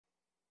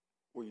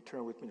Will you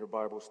turn with me your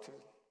Bibles to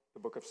the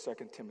book of 2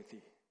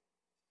 Timothy?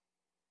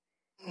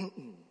 2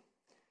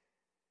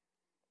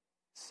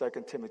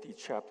 Timothy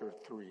chapter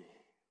 3.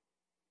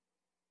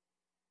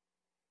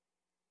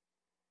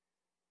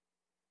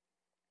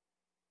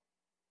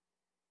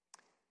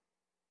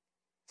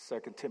 2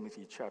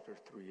 Timothy chapter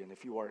 3. And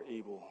if you are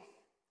able,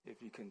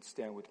 if you can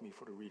stand with me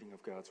for the reading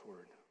of God's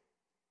word.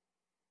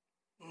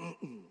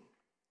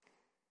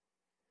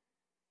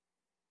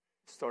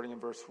 Starting in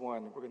verse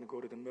 1, we're going to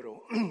go to the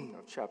middle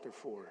of chapter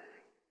 4.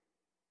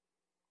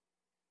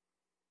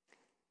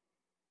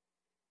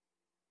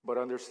 But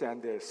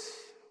understand this,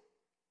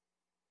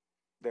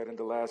 that in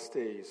the last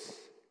days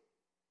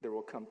there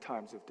will come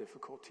times of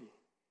difficulty,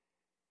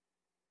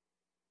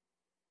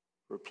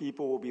 where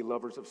people will be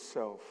lovers of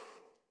self,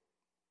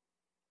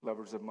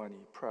 lovers of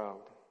money,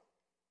 proud,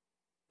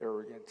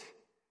 arrogant,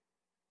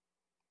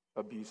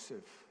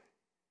 abusive,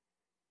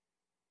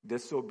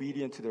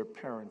 disobedient to their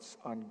parents,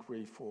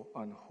 ungrateful,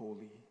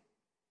 unholy,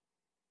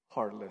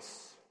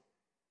 heartless,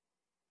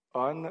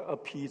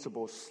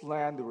 unappeasable,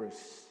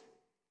 slanderous,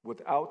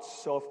 without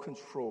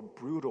self-control,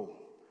 brutal,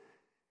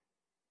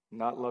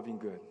 not loving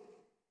good,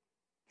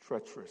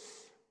 treacherous,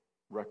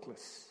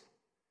 reckless,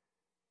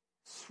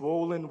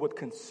 swollen with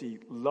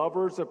conceit,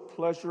 lovers of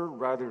pleasure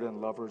rather than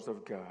lovers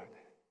of God,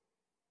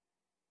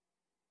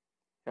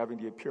 having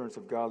the appearance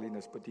of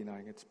godliness but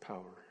denying its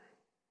power.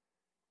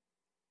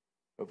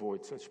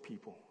 Avoid such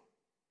people.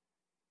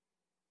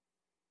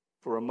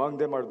 For among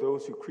them are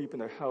those who creep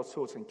into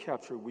households and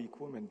capture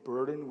weak women,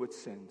 burdened with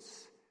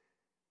sins,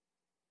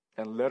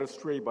 and led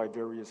astray by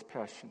various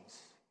passions,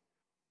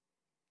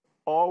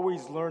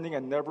 always learning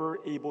and never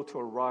able to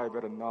arrive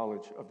at a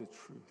knowledge of the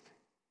truth.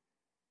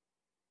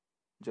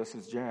 Just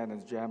as Jan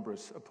and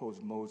Jambres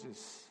opposed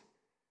Moses,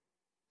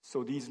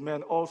 so these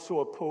men also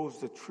oppose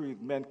the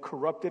truth, men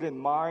corrupted in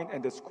mind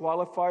and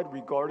disqualified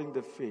regarding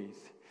the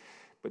faith.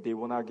 But they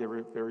will not get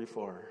very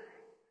far,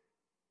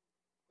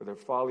 for their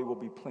folly will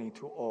be plain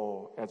to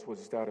all, as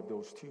was that of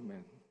those two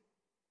men.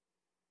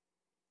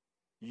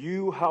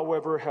 You,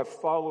 however, have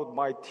followed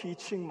my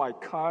teaching, my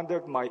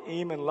conduct, my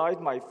aim in life,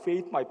 my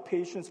faith, my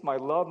patience, my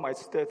love, my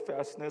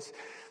steadfastness,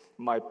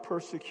 my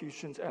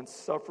persecutions and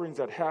sufferings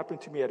that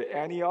happened to me at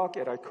Antioch,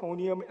 at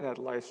Iconium, and at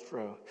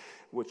Lystra,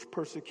 which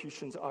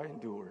persecutions I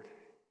endured.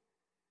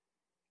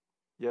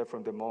 Yet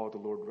from them all the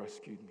Lord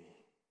rescued me.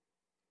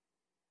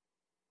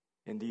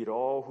 Indeed,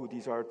 all who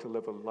desire to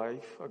live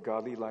a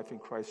godly life in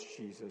Christ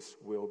Jesus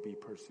will be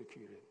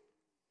persecuted.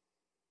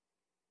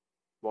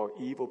 While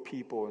evil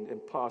people and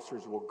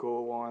impostors will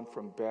go on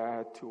from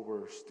bad to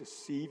worse,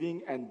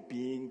 deceiving and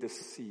being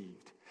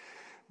deceived.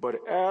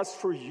 But as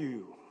for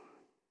you,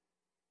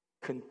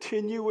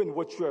 continue in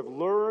what you have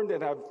learned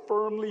and have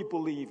firmly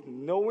believed,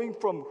 knowing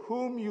from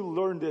whom you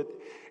learned it,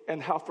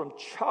 and how from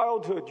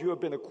childhood you have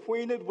been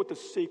acquainted with the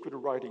sacred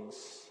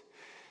writings,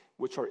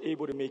 which are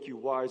able to make you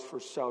wise for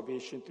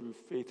salvation through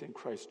faith in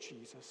Christ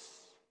Jesus.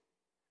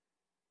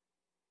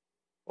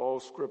 All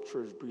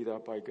scripture is breathed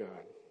out by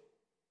God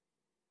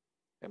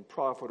and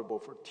profitable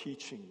for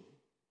teaching,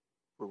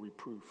 for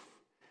reproof,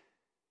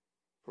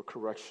 for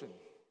correction,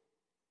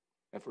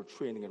 and for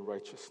training in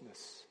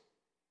righteousness,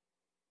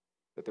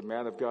 that the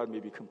man of God may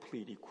be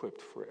complete,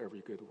 equipped for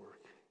every good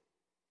work.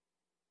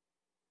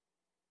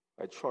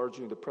 I charge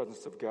you in the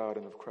presence of God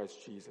and of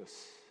Christ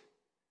Jesus,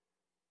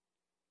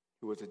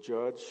 who is a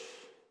judge,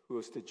 who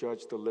is to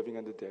judge the living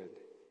and the dead,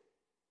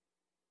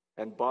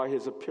 and by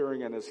his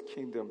appearing and his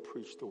kingdom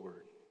preach the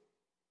word.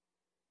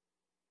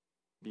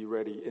 Be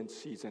ready in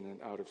season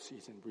and out of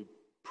season,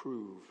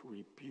 reprove,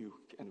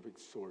 rebuke, and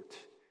exhort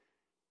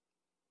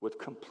with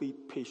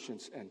complete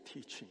patience and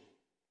teaching.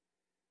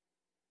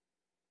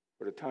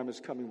 For the time is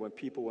coming when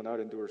people will not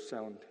endure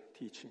sound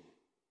teaching,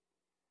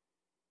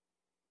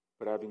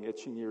 but having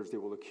itching ears, they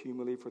will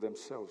accumulate for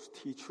themselves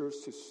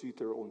teachers to suit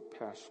their own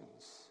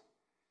passions,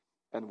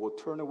 and will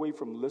turn away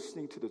from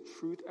listening to the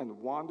truth and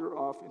wander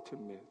off into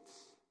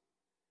myths.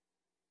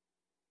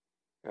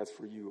 As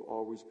for you,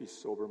 always be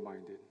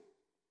sober-minded,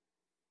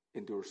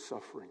 endure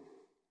suffering,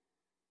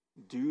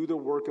 do the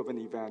work of an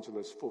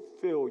evangelist,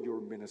 fulfill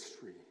your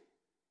ministry.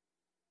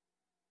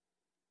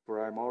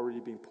 For I am already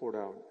being poured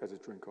out as a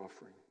drink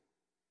offering.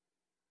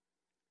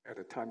 At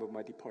the time of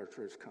my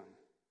departure has come.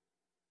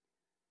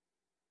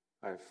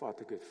 I have fought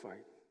the good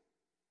fight.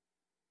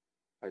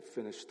 I have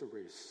finished the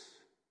race.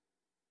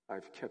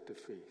 I've kept the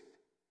faith.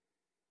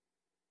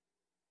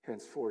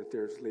 Henceforth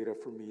there is laid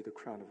up for me the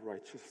crown of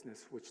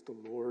righteousness, which the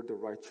Lord, the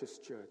righteous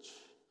judge,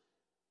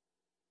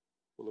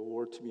 will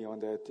award to me on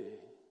that day.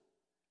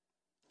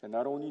 And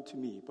not only to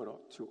me, but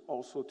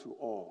also to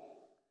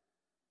all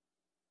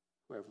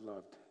who have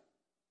loved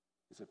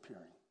his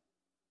appearing.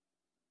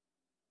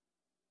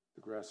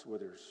 The grass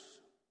withers,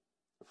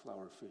 the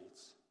flower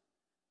fades,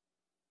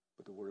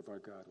 but the word of our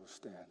God will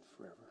stand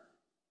forever.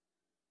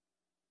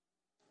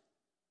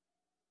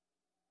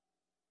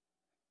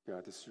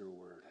 God, this is your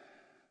word.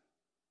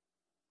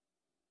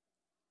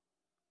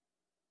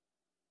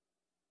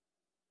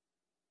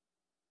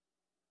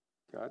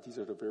 God, these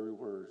are the very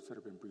words that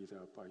have been breathed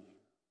out by you.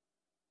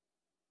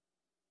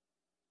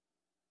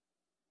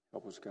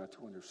 Help us, God,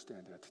 to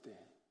understand that today.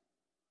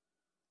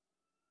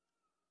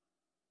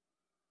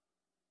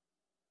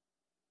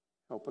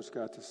 Help us,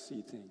 God, to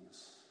see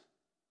things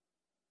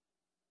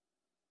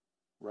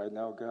right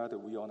now, God, that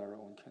we on our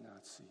own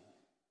cannot see.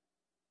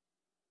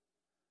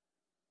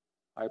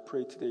 I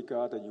pray today,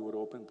 God, that you would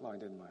open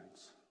blinded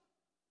minds.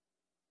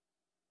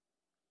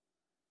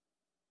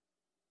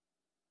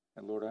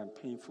 And Lord, I am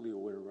painfully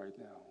aware right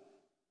now.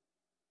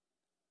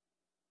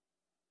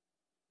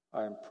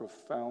 I am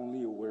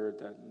profoundly aware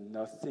that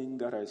nothing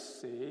that I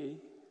say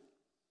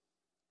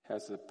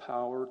has the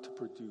power to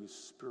produce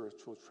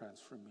spiritual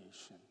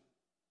transformation.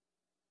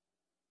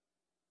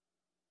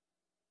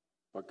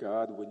 But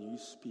God, when you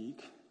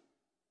speak,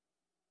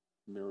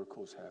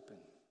 miracles happen.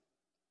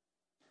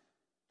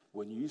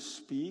 When you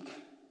speak,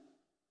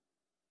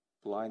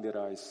 blinded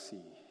eyes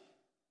see.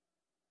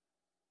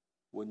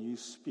 When you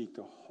speak,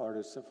 the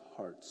hardest of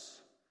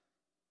hearts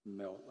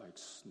melt like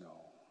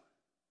snow.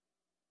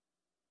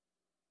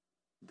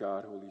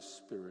 God, Holy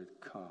Spirit,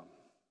 come.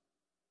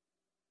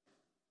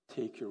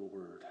 Take your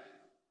word.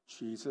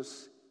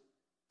 Jesus,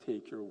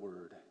 take your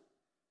word.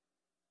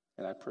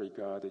 And I pray,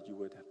 God, that you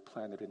would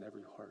plant it in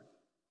every heart.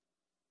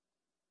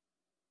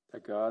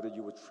 That, God, that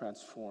you would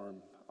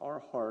transform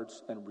our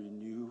hearts and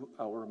renew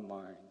our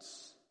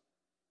minds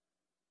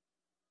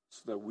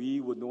so that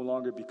we would no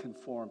longer be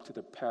conformed to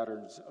the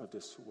patterns of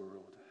this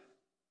world.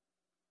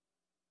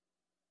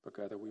 But,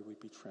 God, that we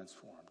would be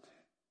transformed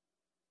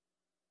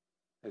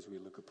as we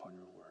look upon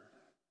your word.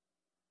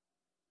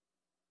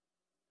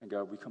 And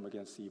God, we come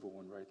against the evil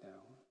one right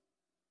now,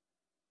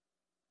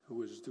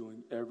 who is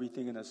doing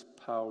everything in his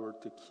power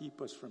to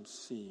keep us from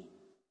seeing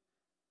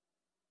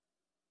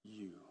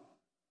you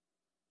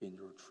in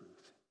your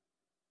truth.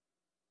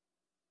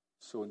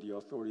 So in the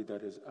authority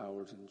that is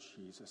ours in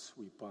Jesus,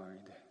 we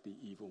bind the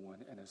evil one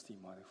and his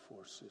demonic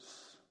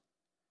forces.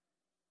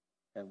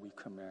 And we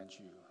command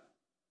you,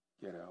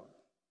 get out,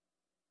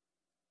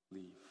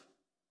 leave.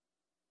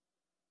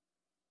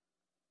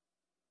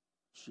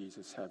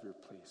 Jesus, have your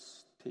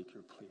place. Take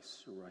your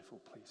place, your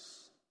rightful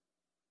place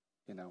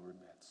in our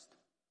midst.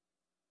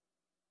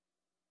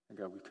 And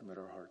God, we commit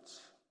our hearts.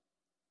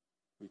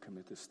 We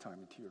commit this time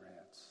into your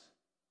hands.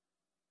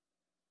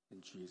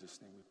 In Jesus'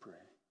 name we pray.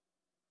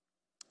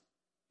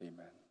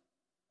 Amen.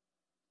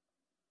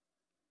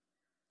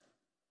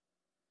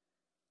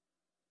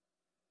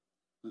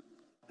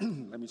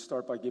 Let me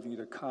start by giving you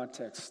the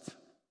context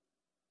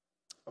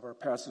of our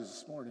passage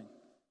this morning.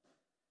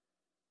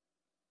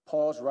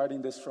 Paul's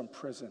writing this from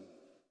prison.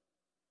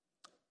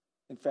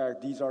 In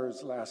fact, these are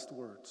his last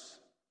words.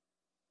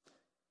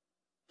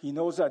 He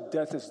knows that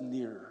death is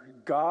near.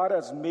 God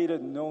has made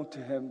it known to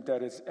him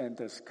that his end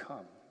has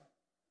come.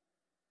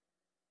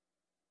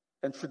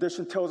 And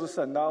tradition tells us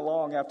that not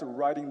long after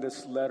writing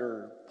this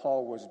letter,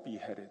 Paul was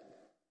beheaded.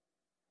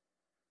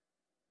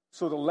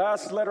 So the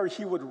last letter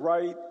he would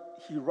write,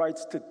 he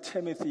writes to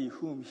Timothy,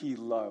 whom he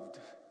loved,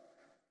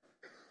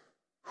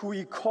 who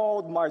he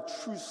called my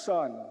true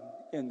son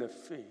in the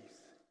faith.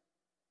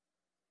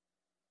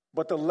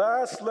 But the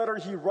last letter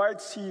he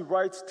writes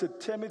to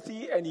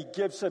Timothy, and he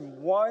gives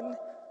him one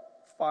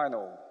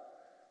final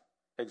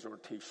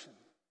exhortation.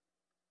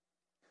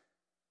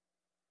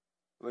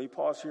 Let me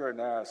pause here and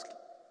ask,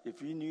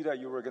 if you knew that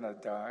you were going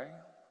to die,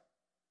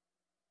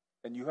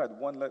 and you had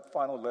one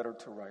final letter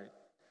to write,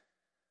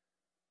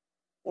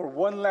 or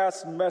one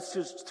last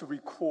message to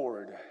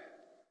record,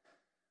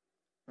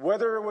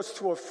 whether it was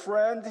to a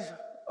friend,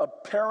 a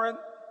parent,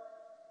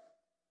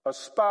 a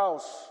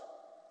spouse,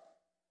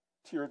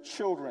 to your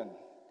children,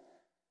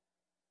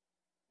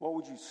 what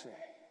would you say?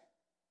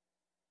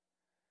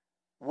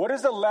 What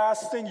is the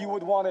last thing you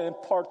would want to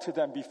impart to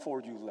them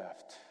before you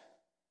left?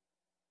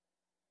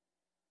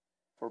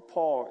 For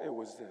Paul, it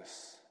was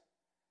this: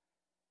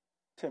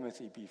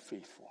 Timothy, be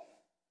faithful.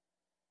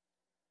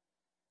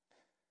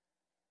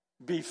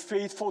 Be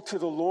faithful to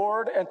the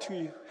Lord and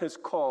to his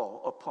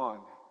call upon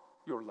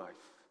your life.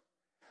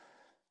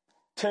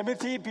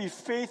 Timothy, be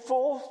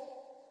faithful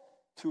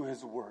to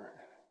his word.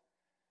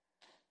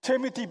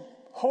 Timothy,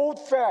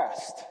 hold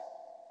fast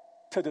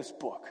to this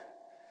book.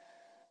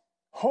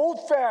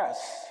 Hold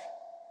fast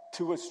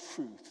to its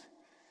truth,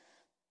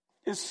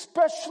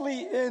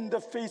 especially in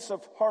the face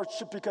of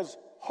hardship, because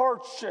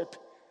hardship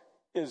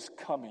is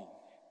coming.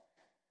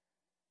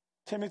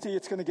 Timothy,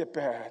 it's going to get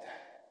bad.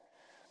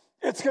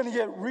 It's going to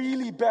get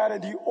really bad,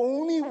 and the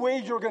only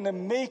way you're going to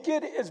make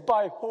it is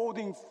by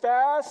holding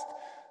fast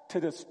to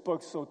this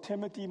book. So,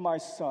 Timothy, my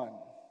son,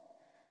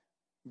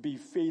 be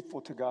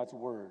faithful to God's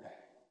word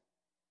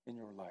in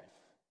your life.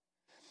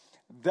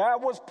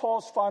 That was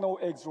Paul's final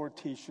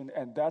exhortation,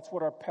 and that's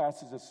what our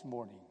passage this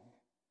morning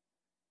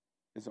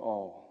is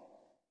all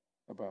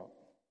about.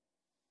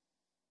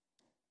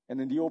 And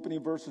in the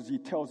opening verses, he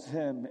tells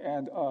him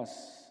and us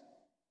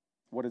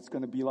what it's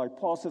going to be like.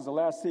 Paul says the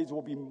last days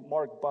will be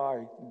marked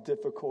by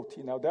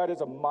difficulty. Now, that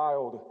is a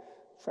mild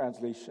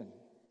translation.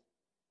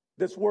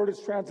 This word is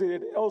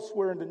translated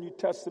elsewhere in the New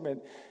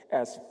Testament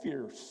as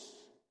fierce.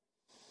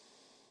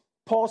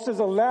 Paul says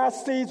the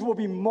last days will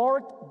be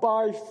marked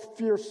by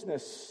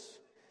fierceness.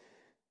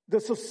 The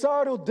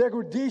societal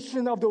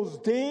degradation of those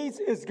days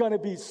is going to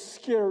be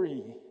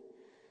scary.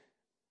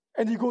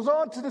 And he goes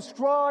on to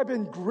describe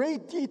in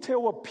great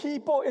detail what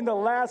people in the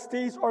last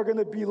days are going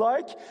to be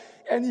like.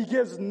 And he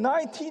gives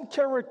 19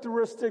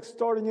 characteristics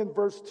starting in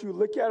verse 2.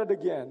 Look at it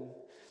again.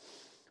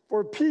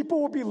 For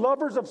people will be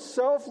lovers of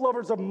self,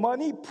 lovers of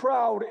money,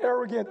 proud,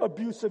 arrogant,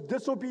 abusive,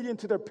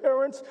 disobedient to their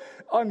parents,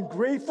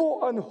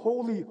 ungrateful,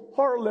 unholy,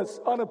 heartless,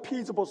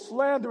 unappeasable,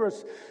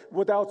 slanderous,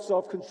 without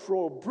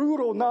self-control,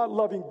 brutal, not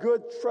loving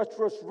good,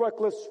 treacherous,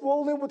 reckless,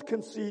 swollen with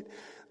conceit,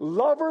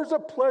 lovers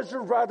of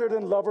pleasure rather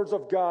than lovers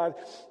of God,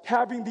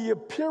 having the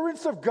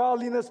appearance of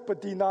godliness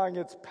but denying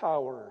its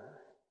power.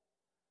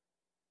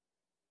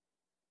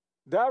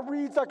 That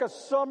reads like a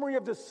summary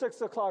of the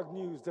 6 o'clock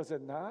news, does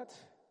it not?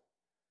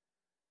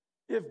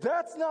 If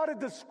that's not a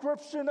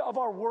description of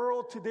our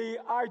world today,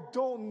 I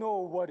don't know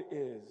what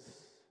is.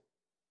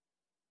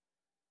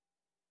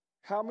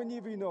 How many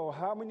of you know,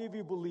 how many of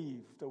you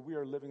believe that we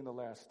are living in the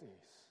last days?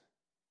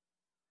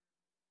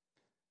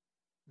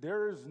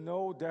 There is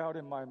no doubt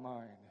in my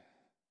mind.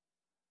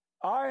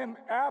 I am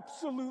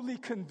absolutely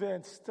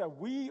convinced that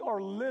we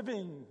are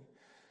living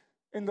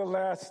in the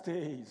last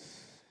days.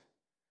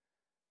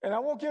 And I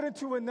won't get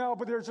into it now,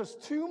 but there's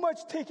just too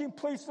much taking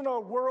place in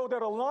our world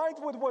that aligns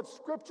with what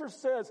Scripture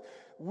says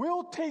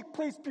will take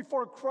place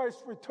before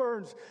Christ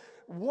returns.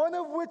 One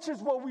of which is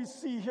what we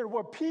see here,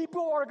 what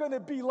people are going to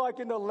be like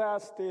in the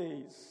last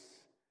days.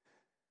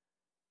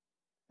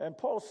 And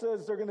Paul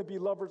says they're going to be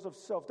lovers of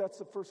self. That's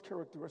the first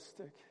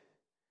characteristic.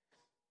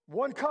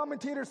 One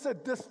commentator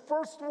said this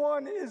first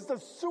one is the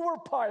sewer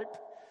pipe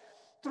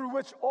through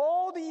which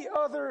all the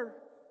other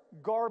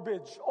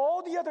garbage,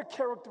 all the other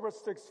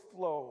characteristics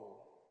flow.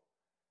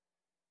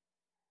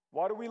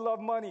 Why do we love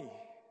money?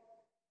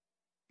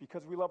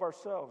 Because we love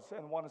ourselves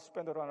and want to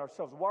spend it on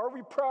ourselves. Why are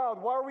we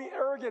proud? Why are we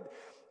arrogant?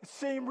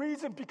 Same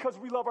reason, because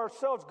we love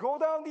ourselves. Go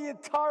down the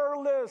entire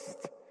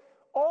list.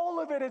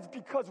 All of it is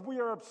because we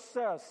are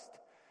obsessed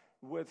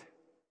with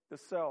the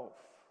self.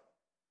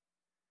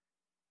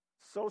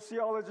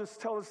 Sociologists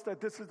tell us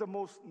that this is the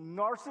most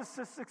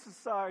narcissistic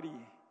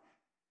society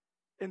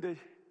in the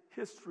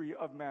history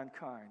of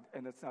mankind,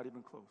 and it's not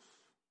even close.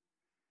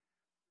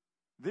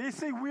 They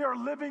say we are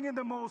living in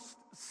the most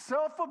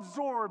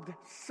self-absorbed,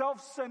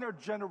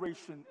 self-centered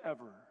generation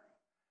ever.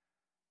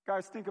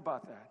 Guys, think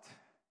about that.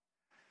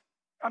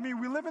 I mean,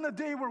 we live in a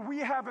day where we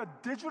have a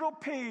digital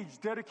page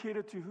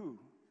dedicated to who?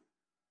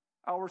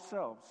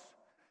 Ourselves.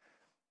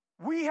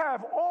 We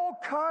have all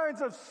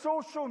kinds of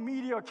social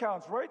media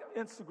accounts, right?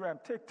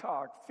 Instagram,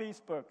 TikTok,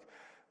 Facebook,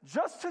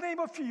 just to name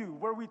a few,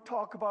 where we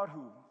talk about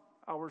who?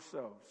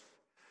 Ourselves.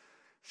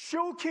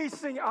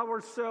 Showcasing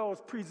ourselves,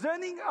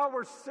 presenting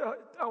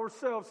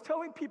ourselves,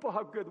 telling people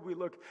how good we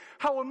look,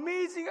 how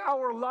amazing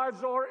our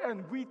lives are,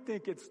 and we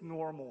think it's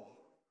normal.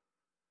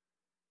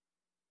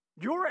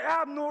 You're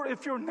abnormal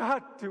if you're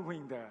not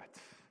doing that.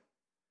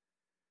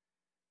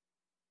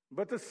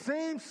 But the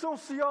same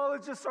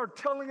sociologists are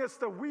telling us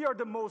that we are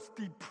the most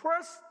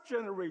depressed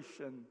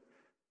generation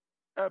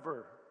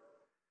ever.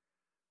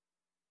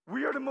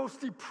 We are the most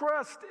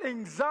depressed,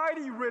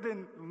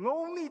 anxiety-ridden,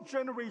 lonely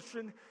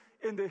generation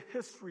in the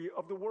history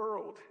of the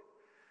world.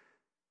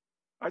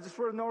 I just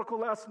read an article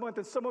last month,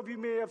 and some of you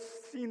may have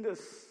seen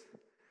this,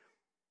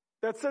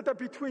 that said that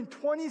between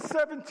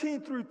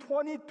 2017 through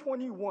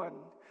 2021,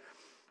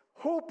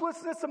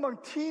 hopelessness among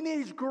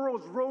teenage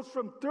girls rose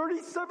from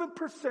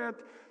 37%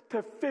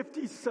 to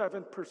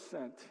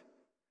 57%.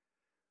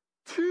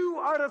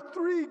 2 out of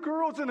 3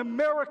 girls in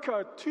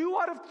America, 2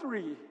 out of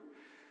 3,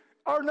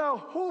 are now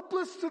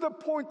hopeless to the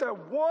point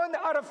that 1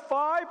 out of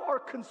 5 are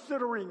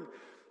considering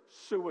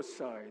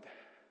suicide.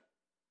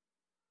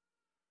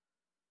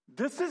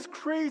 This is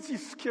crazy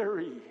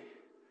scary.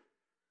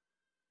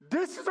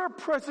 This is our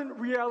present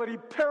reality.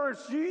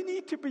 Parents, you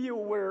need to be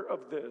aware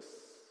of this.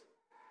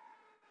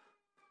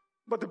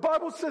 But the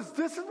Bible says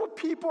this is what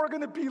people are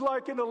going to be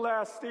like in the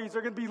last days.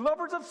 They're going to be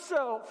lovers of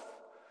self,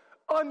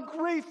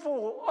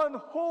 ungrateful,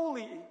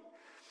 unholy,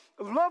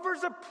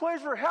 lovers of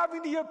pleasure,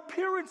 having the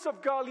appearance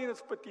of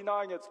godliness but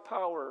denying its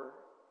power.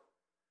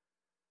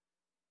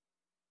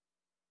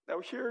 Now,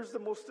 here's the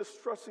most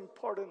distressing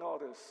part in all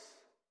this.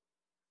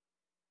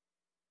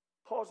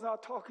 Paul's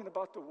not talking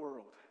about the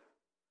world.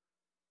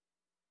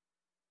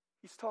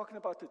 He's talking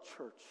about the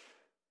church.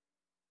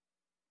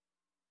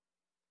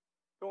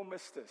 Don't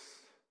miss this.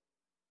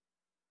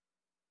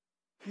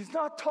 He's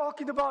not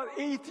talking about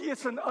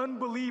atheists and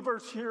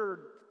unbelievers here,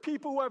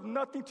 people who have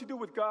nothing to do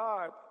with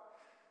God.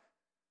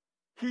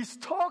 He's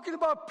talking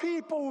about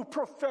people who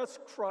profess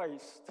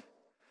Christ.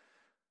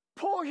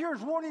 Paul here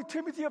is warning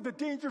Timothy of the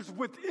dangers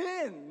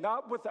within,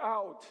 not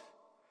without.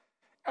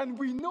 And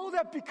we know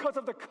that because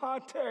of the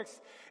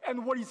context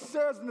and what he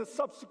says in the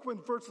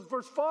subsequent verses.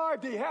 Verse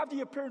 5, they have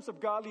the appearance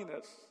of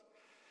godliness.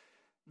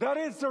 That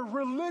is, they're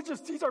religious.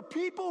 These are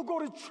people who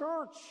go to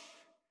church.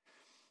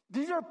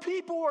 These are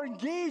people who are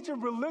engaged in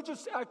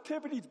religious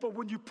activities. But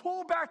when you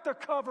pull back the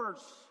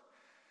covers,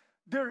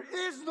 There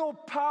is no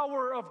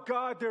power of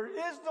God. There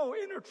is no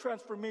inner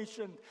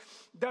transformation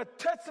that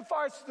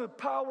testifies to the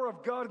power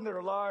of God in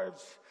their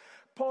lives.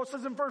 Paul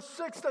says in verse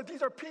 6 that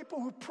these are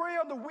people who prey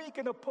on the weak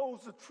and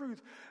oppose the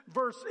truth.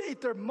 Verse 8,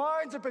 their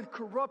minds have been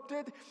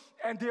corrupted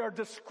and they are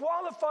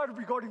disqualified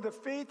regarding the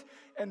faith.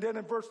 And then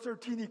in verse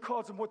 13, he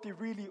calls them what they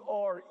really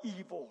are,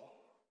 evil.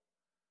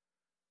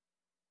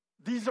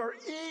 These are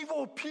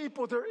evil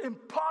people. They're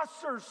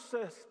imposters,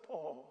 says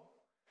Paul.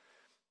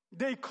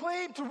 They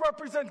claim to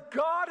represent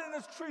God in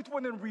His truth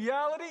when in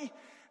reality,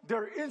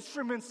 they're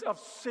instruments of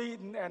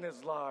Satan and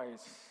his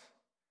lies.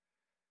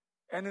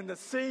 And in the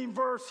same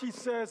verse, he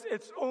says,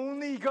 it's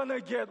only going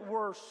to get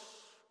worse.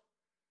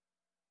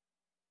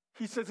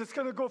 He says it's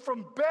going to go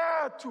from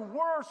bad to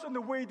worse in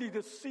the way they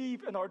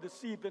deceive and are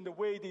deceived, in the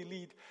way they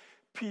lead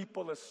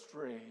people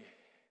astray.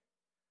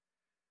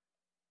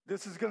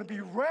 This is going to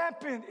be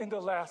rampant in the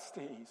last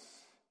days.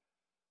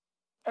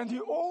 And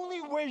the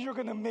only way you're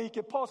going to make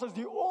it, Paul says,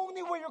 the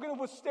only way you're going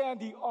to withstand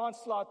the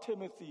onslaught,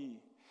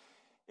 Timothy,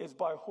 is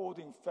by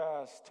holding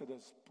fast to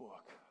this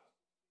book.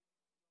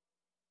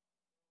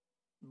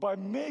 By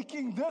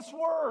making this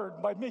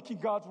word, by making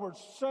God's word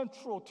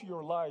central to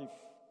your life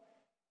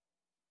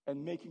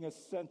and making it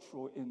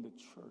central in the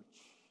church.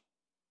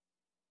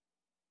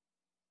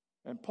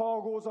 And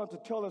Paul goes on to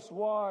tell us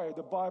why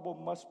the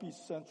Bible must be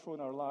central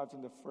in our lives.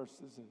 And the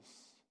first is this: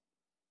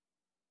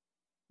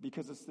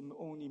 because it's the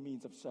only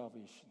means of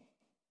salvation.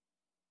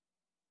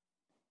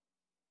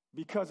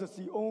 Because it's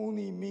the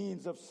only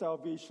means of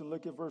salvation.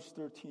 Look at verse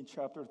 13,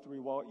 chapter 3.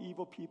 While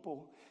evil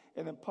people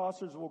and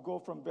impostors will go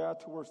from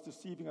bad to worse,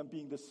 deceiving and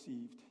being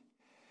deceived.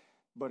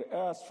 But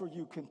as for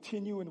you,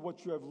 continue in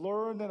what you have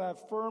learned and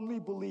have firmly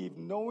believed,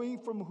 knowing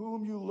from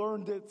whom you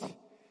learned it,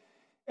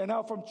 and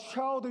how from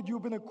childhood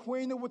you've been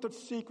acquainted with the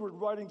sacred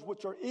writings,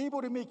 which are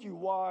able to make you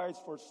wise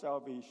for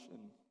salvation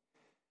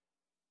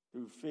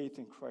through faith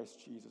in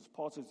Christ Jesus.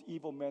 Paul says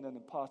evil men and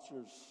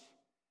impostors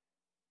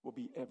will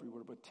be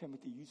everywhere. But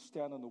Timothy, you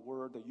stand on the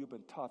word that you've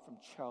been taught from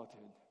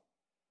childhood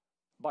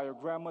by your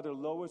grandmother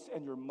Lois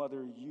and your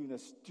mother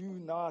Eunice. Do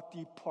not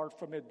depart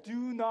from it. Do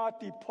not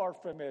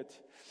depart from it,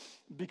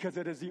 because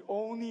it is the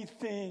only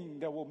thing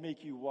that will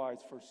make you wise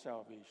for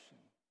salvation.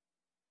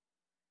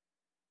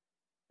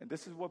 And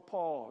this is what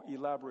Paul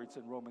elaborates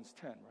in Romans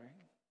 10, right?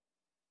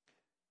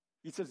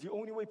 He says the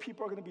only way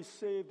people are going to be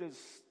saved is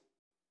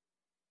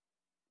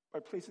by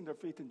placing their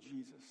faith in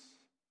Jesus.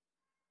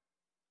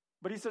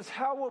 But he says,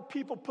 how will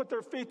people put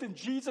their faith in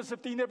Jesus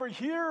if they never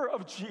hear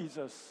of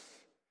Jesus?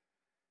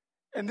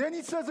 And then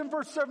he says in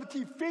verse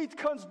 17, faith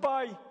comes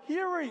by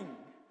hearing.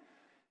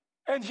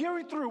 And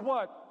hearing through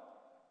what?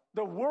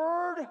 The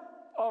word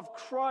of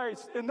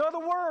Christ. In other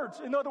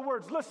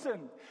words,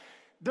 listen,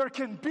 there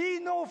can be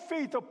no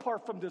faith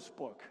apart from this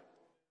book.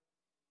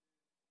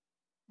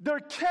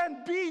 There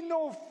can be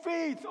no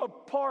faith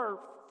apart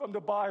from the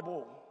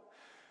Bible.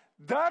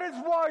 That is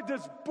why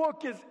this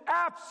book is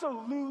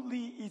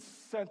absolutely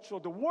essential.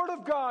 The Word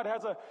of God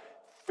has a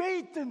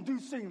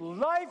faith-inducing,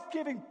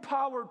 life-giving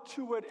power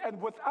to it, and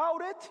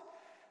without it,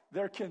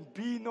 there can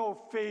be no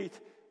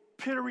faith,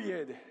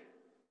 period.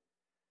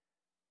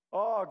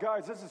 Oh,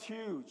 guys, this is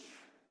huge.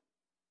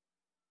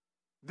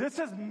 This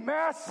has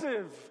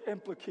massive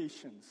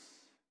implications.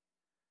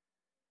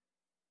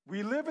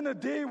 We live in a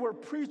day where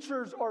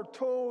preachers are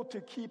told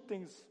to keep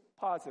things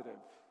positive.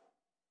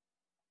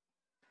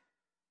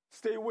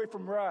 Stay away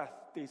from wrath,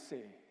 they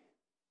say.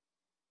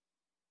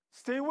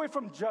 Stay away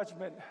from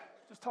judgment.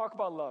 Just talk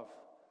about love.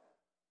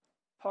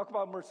 Talk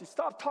about mercy.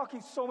 Stop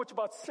talking so much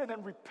about sin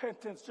and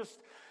repentance.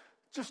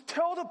 Just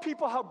tell the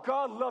people how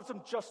God loves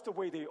them just the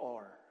way they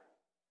are.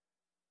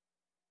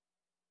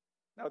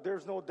 Now,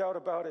 there's no doubt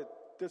about it.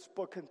 This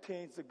book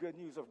contains the good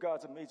news of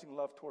God's amazing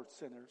love towards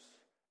sinners.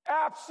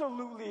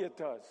 Absolutely it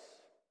does.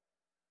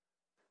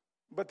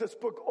 But this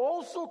book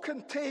also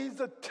contains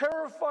the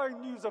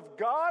terrifying news of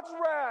God's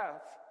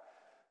wrath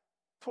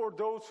toward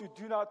those who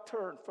do not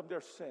turn from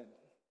their sin.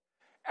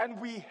 And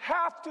we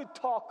have to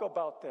talk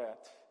about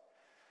that.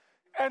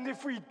 And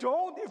if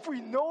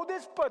we know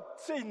this but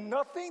say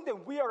nothing,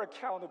 then we are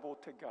accountable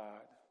to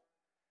God.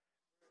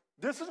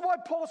 This is why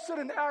Paul said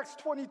in Acts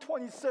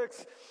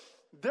 20:26,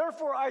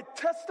 therefore I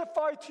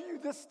testify to you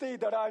this day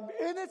that I'm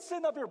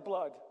innocent of your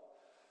blood.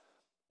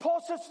 Paul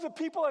says to the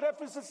people at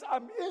Ephesus,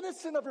 I'm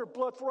innocent of your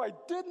blood, for I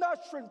did not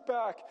shrink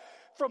back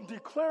from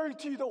declaring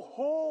to you the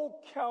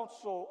whole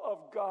counsel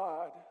of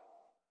God.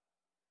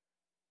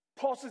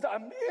 Paul says,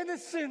 I'm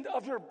innocent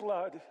of your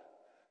blood.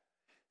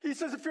 He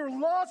says, if you're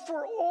lost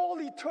for all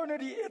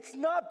eternity, it's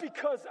not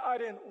because I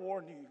didn't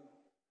warn you.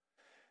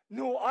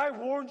 No, I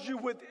warned you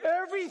with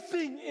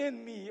everything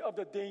in me of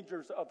the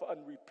dangers of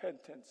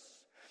unrepentance.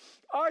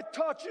 I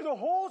taught you the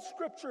whole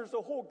scriptures,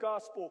 the whole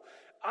gospel.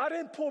 I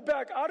didn't pull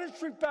back. I didn't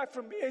shrink back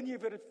from any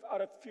of it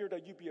out of fear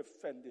that you'd be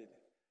offended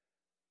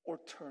or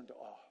turned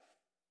off.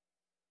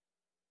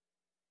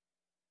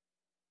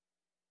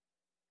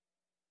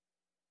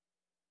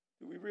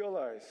 Do we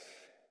realize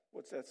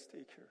what's at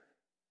stake here?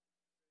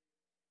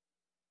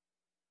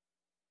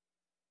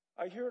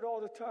 I hear it all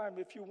the time.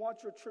 If you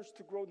want your church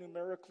to grow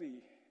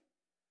numerically,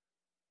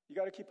 you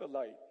got to keep it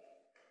light.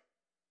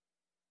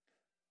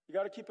 You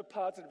got to keep it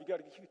positive. You got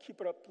to keep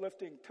it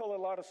uplifting. Tell a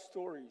lot of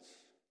stories.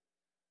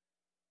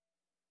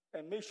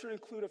 And make sure to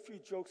include a few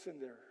jokes in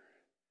there.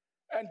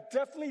 And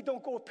definitely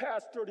don't go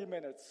past 30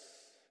 minutes.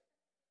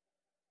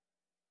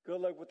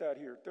 Good luck with that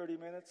here. 30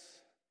 minutes.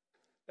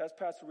 That's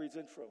Pastor Reed's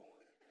intro.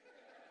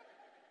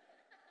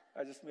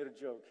 I just made a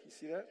joke. You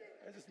see that?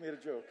 I just made a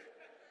joke.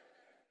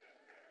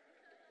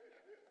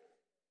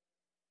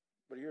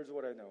 But here's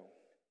what I know.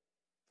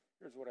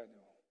 Here's what I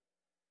know.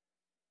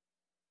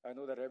 I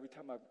know that every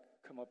time I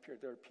come up here,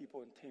 there are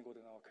people entangled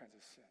in all kinds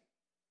of sin.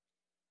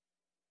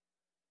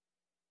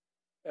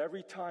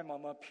 Every time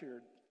I'm up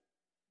here,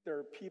 there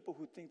are people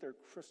who think they're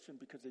Christian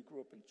because they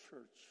grew up in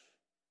church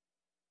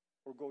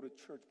or go to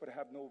church but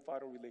have no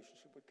vital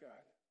relationship with God.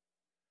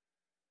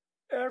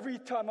 Every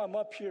time I'm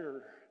up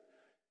here,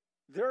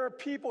 there are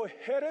people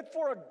headed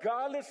for a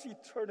godless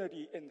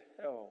eternity in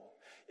hell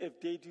if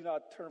they do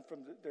not turn from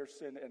their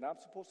sin. And I'm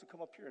supposed to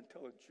come up here and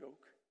tell a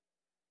joke?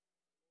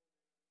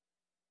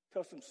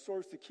 Tell some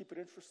stories to keep it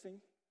interesting?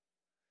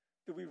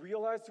 Do we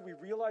realize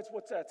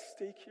what's at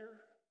stake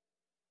here?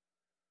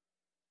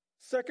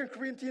 2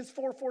 Corinthians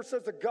 4:4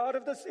 says, the God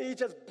of this age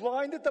has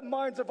blinded the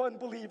minds of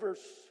unbelievers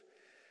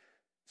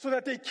so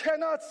that they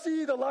cannot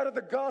see the light of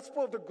the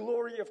gospel of the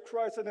glory of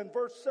Christ. And in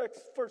verse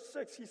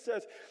 6, he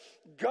says,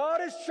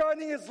 God is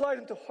shining his light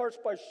into hearts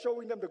by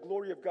showing them the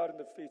glory of God in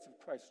the face of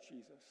Christ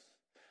Jesus.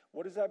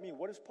 What does that mean?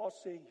 What is Paul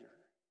saying here?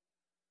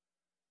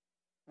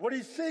 What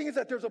he's saying is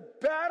that there's a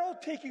battle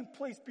taking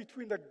place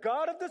between the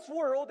God of this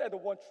world and the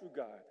one true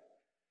God.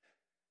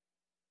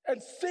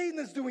 And Satan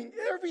is doing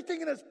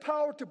everything in his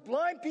power to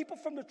blind people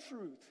from the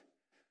truth.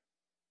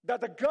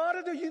 That the God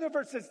of the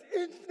universe is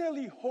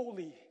infinitely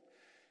holy.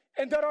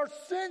 And that our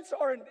sins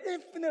are an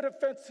infinite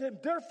offense to him.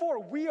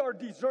 Therefore, we are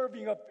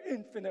deserving of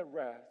infinite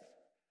wrath.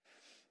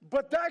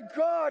 But that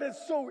God is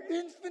so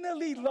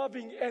infinitely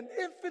loving and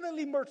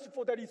infinitely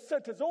merciful that he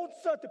sent his own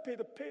son to pay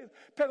the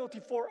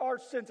penalty for our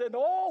sins. And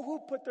all who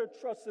put their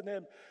trust in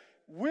him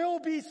will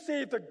be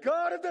saved. The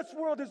God of this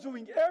world is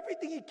doing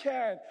everything he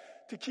can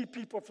to keep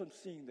people from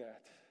seeing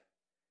that.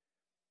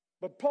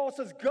 But Paul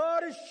says,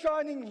 God is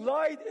shining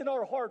light in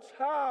our hearts.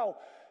 How?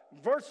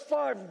 Verse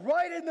 5,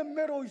 right in the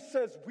middle, he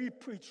says, we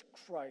preach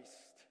Christ.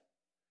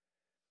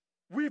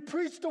 We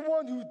preach the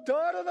one who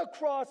died on the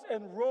cross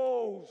and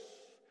rose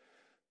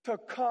to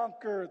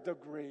conquer the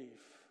grave.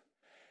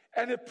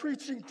 And if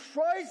preaching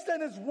Christ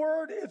and his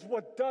word is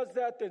what does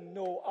that, then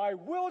no, I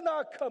will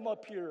not come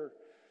up here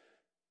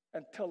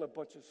and tell a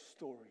bunch of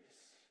stories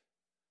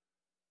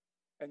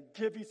and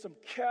give you some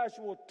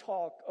casual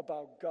talk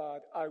about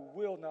God. I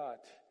will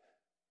not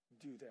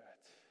do that.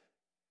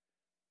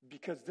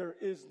 Because there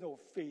is no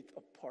faith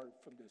apart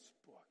from this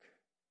book.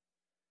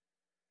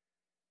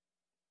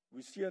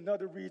 We see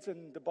another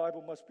reason the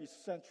Bible must be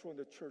central in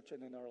the church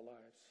and in our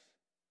lives.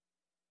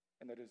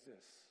 And that is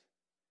this.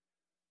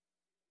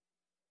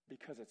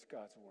 Because it's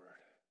God's word.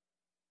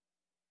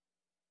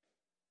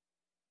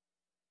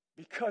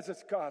 Because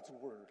it's God's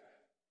word.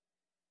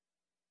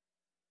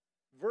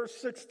 Verse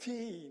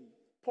 16,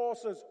 Paul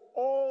says,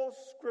 all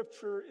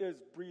scripture is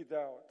breathed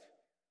out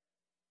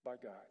by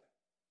God.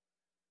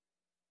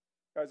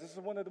 Guys, this is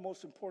one of the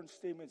most important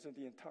statements in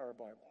the entire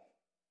Bible.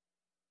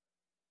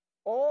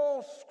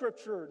 All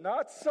scripture,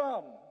 not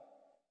some,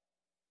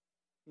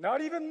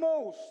 not even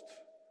most.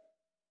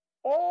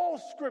 All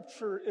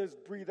scripture is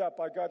breathed out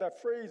by God.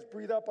 That phrase,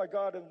 breathed out by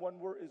God, in one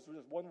word is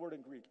just one word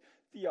in Greek,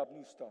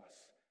 theopneustos,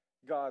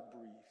 God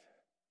breathed.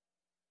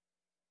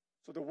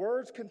 So the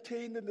words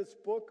contained in this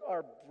book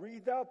are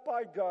breathed out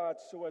by God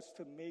so as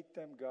to make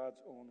them God's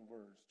own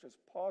words. Just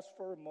pause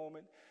for a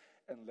moment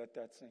and let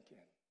that sink in.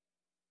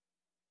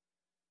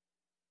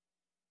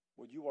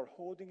 What you are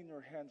holding in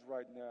your hands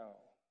right now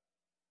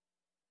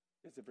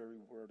is the very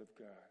word of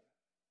God.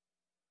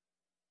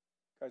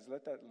 Guys,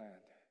 let that land.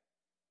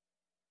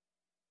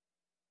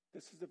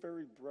 This is the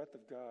very breath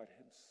of God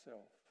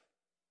himself.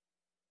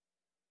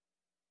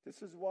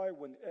 This is why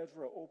when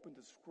Ezra opened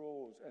the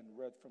scrolls and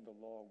read from the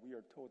law, we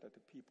are told that the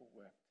people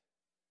wept.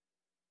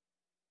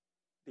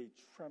 They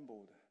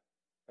trembled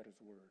at his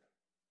word.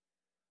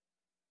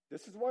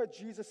 This is why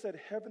Jesus said,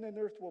 heaven and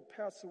earth will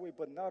pass away,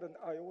 but not an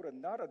iota,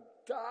 not a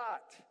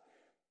dot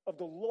of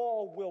the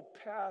law will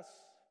pass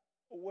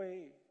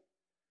away.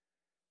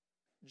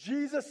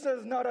 Jesus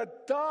says not a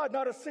dot,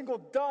 not a single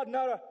dot,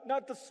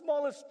 not the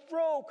smallest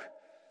stroke,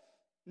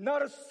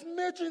 not a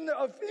smidgen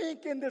of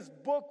ink in this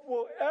book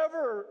will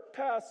ever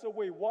pass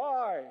away.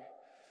 Why?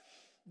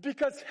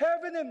 Because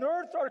heaven and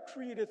earth are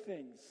created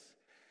things.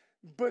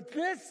 But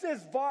this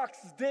is Vox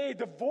Dei,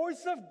 the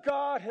voice of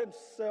God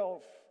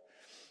himself.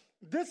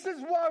 This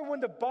is why when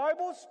the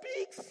Bible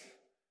speaks,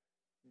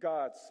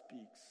 God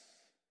speaks.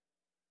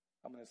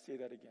 I'm going to say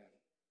that again.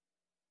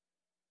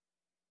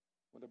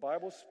 When the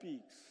Bible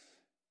speaks,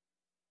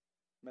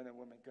 men and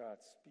women, God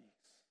speaks.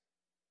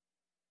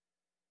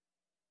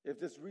 If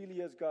this really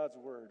is God's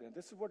word, and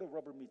this is where the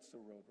rubber meets the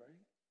road, right?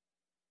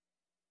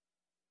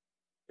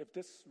 if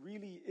this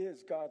really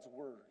is God's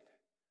word,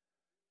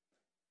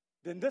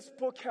 then this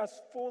book has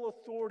full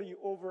authority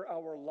over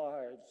our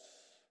lives.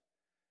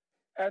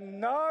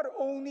 And not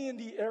only in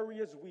the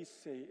areas we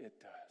say it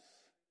does.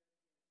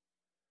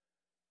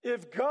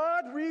 If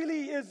God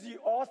really is the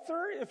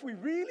author, if we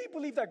really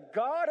believe that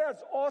God has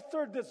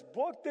authored this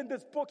book, then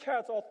this book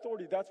has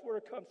authority. That's where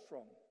it comes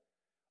from.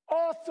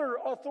 Author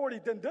authority.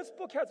 Then this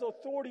book has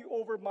authority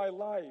over my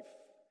life.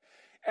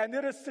 And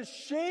it is to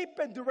shape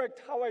and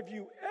direct how I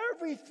view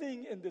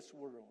everything in this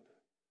world.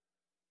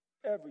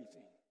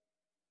 Everything.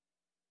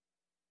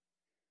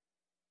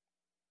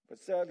 But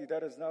sadly,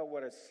 that is not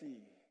what I see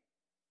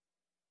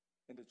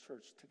in the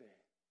church today.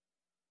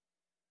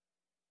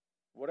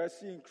 What I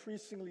see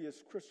increasingly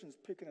is Christians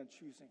picking and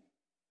choosing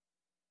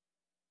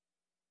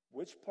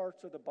which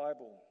parts of the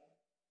Bible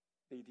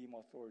they deem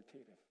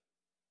authoritative,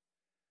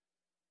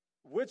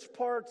 which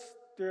parts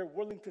they're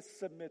willing to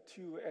submit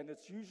to, and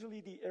it's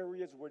usually the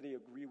areas where they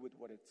agree with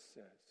what it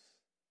says.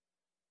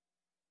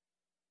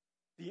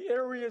 The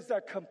areas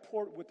that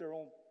comport with their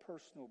own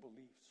personal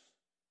beliefs.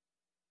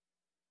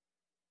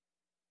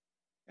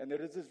 And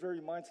it is this very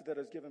mindset that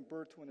has given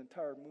birth to an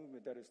entire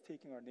movement that is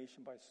taking our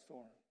nation by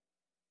storm.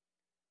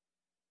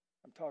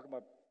 I'm talking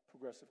about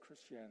progressive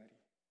Christianity.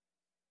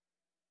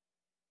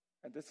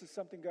 And this is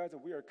something, guys, that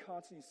we are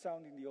constantly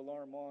sounding the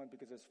alarm on,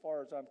 because as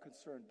far as I'm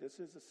concerned, this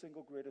is the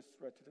single greatest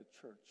threat to the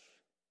church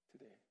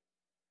today.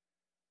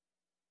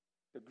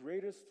 The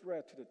greatest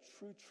threat to the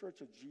true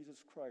church of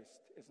Jesus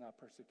Christ is not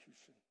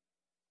persecution.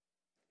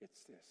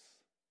 It's this.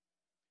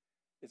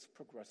 It's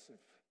progressive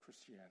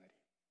Christianity.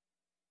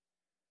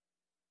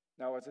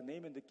 Now, as the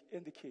name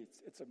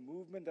indicates, it's a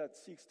movement that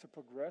seeks to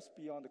progress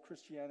beyond the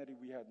Christianity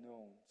we had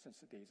known since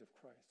the days of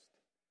Christ.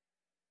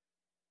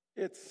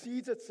 It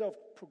sees itself,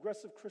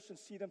 progressive Christians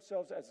see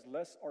themselves as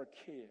less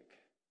archaic,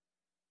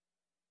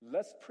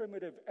 less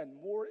primitive, and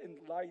more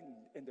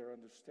enlightened in their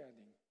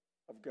understanding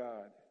of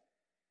God.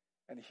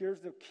 And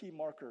here's the key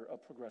marker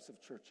of progressive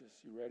churches.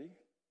 You ready?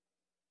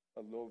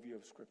 A low view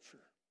of Scripture.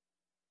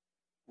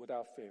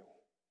 Without fail.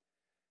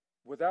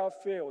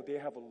 Without fail, they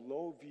have a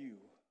low view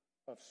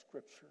of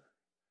Scripture.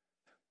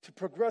 To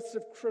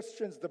progressive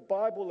Christians, the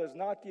Bible is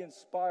not the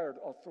inspired,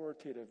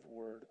 authoritative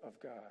Word of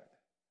God.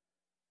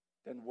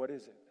 Then what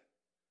is it?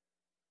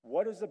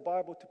 What is the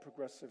Bible to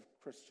progressive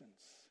Christians?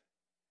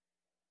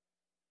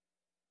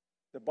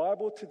 The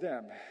Bible to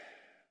them,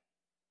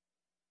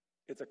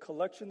 it's a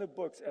collection of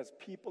books as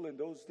people in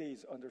those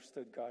days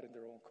understood God in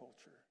their own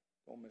culture.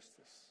 Don't miss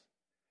this.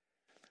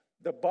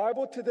 The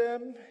Bible to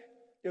them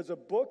is a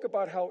book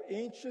about how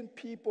ancient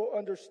people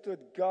understood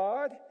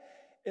God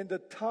in the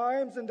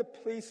times and the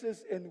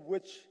places in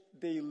which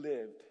they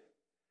lived.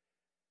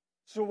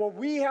 So what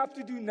we have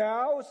to do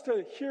now is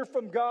to hear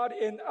from God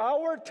in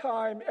our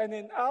time and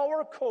in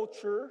our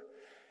culture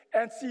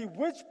and see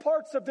which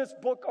parts of this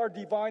book are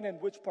divine and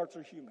which parts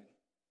are human.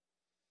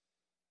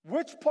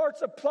 Which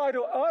parts apply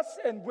to us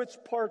and which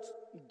parts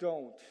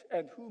don't.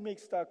 And who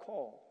makes that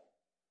call?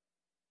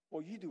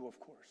 Well, you do, of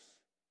course.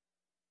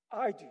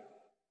 I do.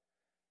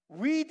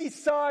 We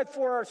decide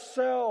for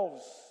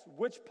ourselves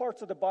which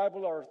parts of the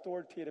Bible are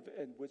authoritative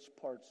and which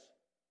parts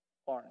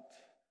aren't.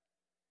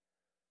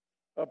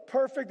 A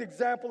perfect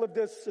example of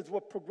this is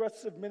what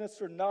progressive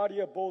minister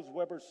Nadia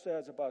Bowles-Weber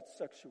says about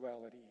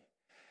sexuality.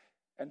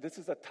 And this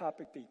is a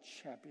topic they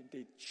champion.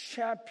 They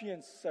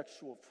champion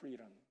sexual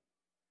freedom.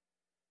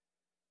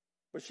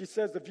 But she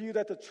says the view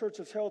that the church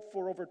has held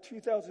for over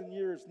 2,000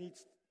 years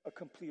needs a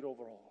complete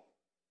overhaul.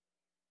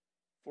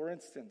 For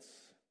instance,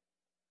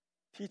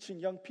 teaching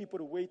young people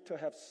to wait to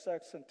have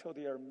sex until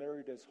they are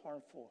married is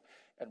harmful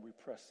and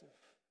repressive.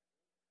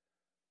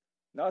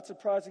 Not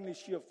surprisingly,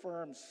 she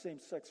affirms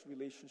same-sex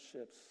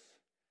relationships,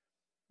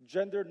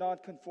 gender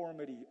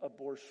nonconformity,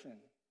 abortion.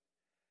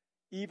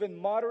 Even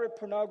moderate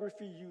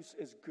pornography use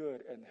is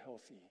good and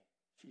healthy,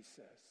 she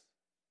says.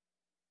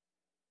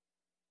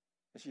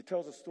 And she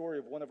tells a story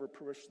of one of her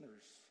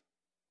parishioners,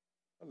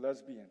 a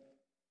lesbian,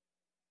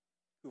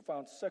 who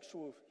found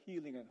sexual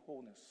healing and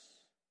wholeness.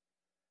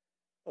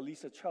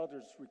 Elisa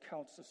Childers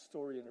recounts the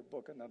story in her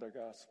book, Another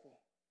Gospel.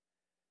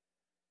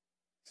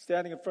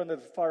 Standing in front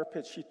of the fire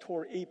pit, she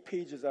tore 8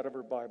 pages out of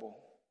her Bible,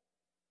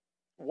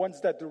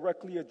 ones that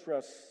directly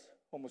address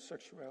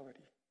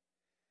homosexuality.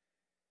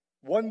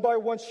 One by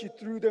one, she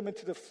threw them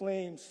into the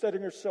flames,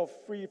 setting herself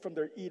free from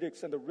their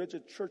edicts and the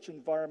rigid church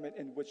environment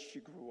in which she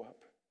grew up.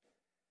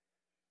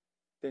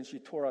 Then she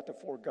tore out the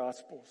 4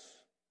 Gospels,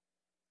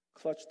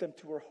 clutched them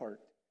to her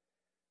heart,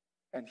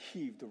 and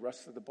heaved the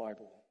rest of the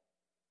Bible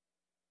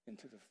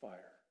into the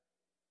fire.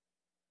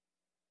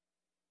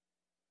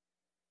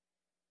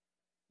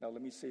 Now,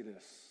 let me say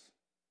this.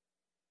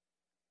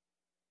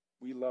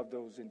 We love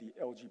those in the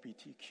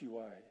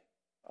LGBTQIA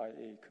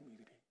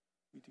community.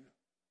 We do.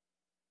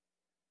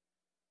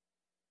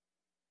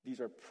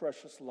 These are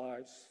precious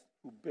lives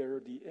who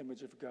bear the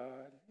image of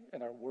God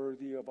and are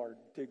worthy of our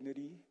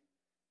dignity,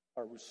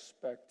 our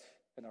respect,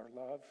 and our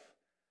love.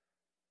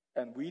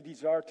 And we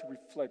desire to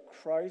reflect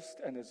Christ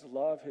and His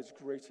love, His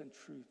grace, and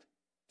truth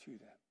to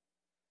them.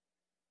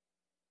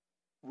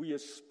 We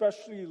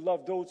especially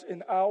love those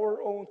in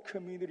our own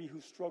community who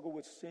struggle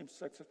with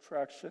same-sex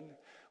attraction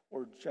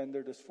or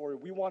gender dysphoria.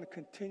 We want to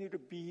continue to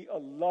be a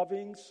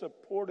loving,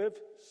 supportive,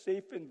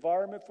 safe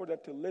environment for them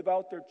to live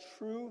out their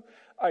true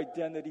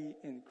identity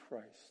in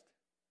Christ.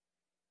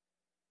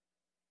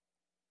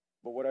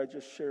 But what I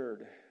just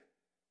shared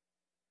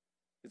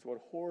is what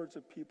hordes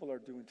of people are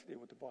doing today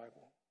with the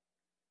Bible.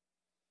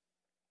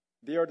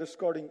 They are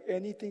discarding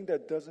anything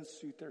that doesn't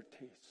suit their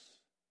tastes,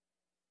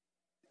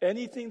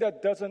 anything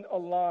that doesn't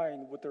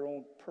align with their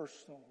own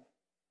personal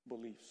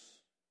beliefs.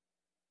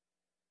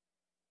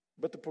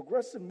 But the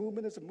progressive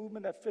movement is a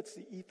movement that fits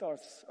the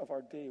ethos of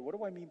our day. What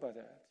do I mean by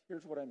that?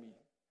 Here's what I mean.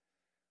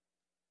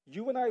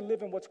 You and I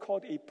live in what's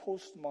called a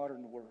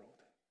postmodern world.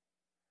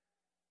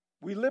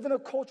 We live in a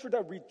culture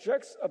that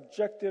rejects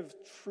objective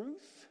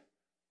truth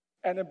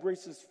and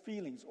embraces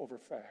feelings over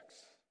facts.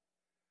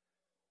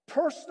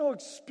 Personal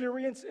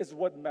experience is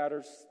what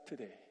matters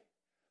today.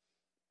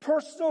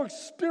 Personal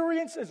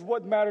experience is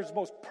what matters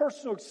most.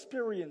 Personal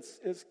experience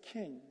is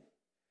king.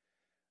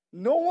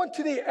 No one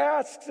today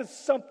asks if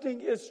something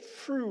is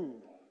true.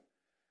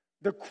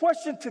 The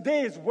question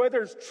today is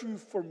whether it's true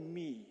for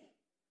me.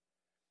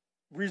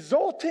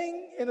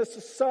 Resulting in a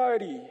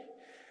society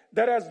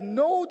that has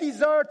no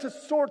desire to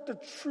sort the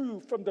true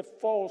from the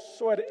false.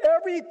 So at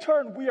every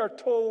turn we are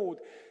told,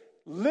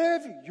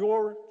 live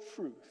your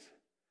truth.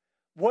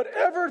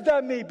 Whatever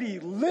that may be,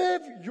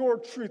 live your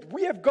truth.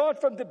 We have gone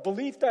from the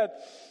belief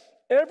that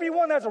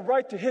everyone has a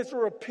right to his or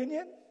her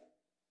opinion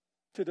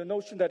to the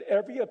notion that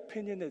every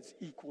opinion is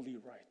equally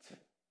right,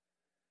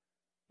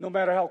 no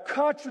matter how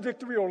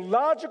contradictory or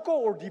logical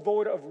or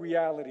devoid of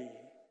reality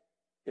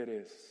it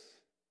is.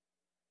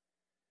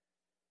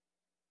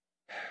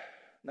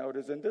 Now, it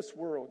is in this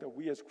world that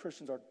we as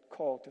Christians are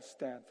called to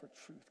stand for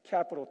truth,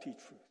 capital T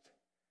truth.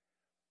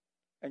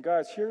 And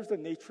guys, here's the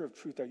nature of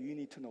truth that you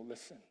need to know.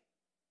 Listen.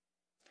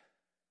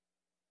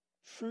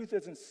 Truth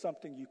isn't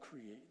something you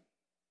create.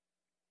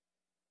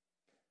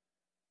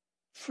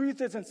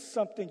 Truth isn't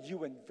something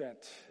you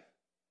invent.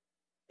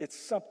 It's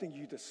something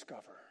you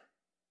discover.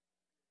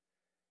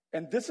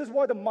 And this is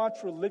why the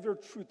mantra, live your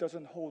truth,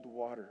 doesn't hold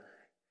water.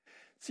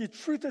 See,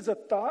 truth is a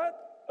thought,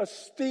 a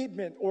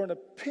statement, or an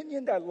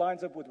opinion that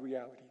lines up with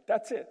reality.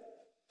 That's it.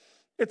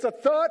 It's a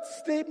thought,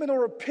 statement,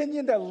 or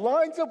opinion that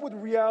lines up with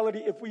reality.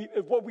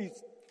 If what we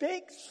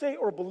think, say,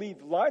 or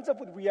believe lines up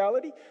with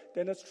reality,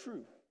 then it's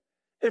true.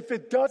 If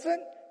it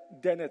doesn't,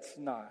 then it's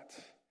not.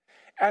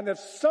 And if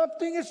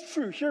something is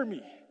true, hear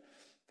me,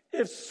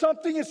 if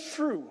something is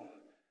true,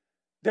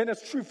 then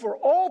it's true for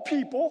all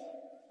people,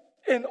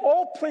 in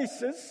all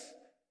places,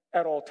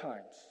 at all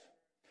times.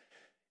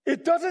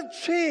 It doesn't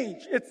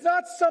change. It's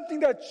not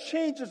something that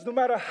changes no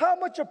matter how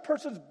much a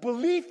person's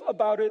belief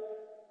about it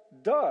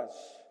does.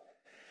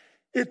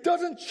 It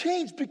doesn't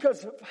change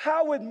because of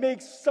how it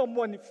makes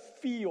someone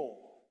feel.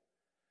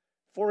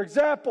 For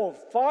example,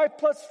 5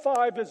 plus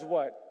 5 is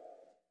what?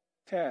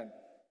 10.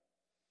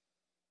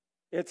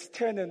 It's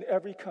 10 in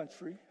every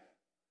country,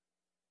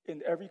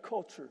 in every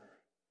culture,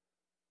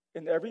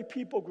 in every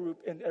people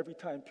group, in every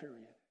time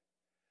period.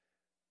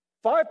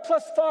 5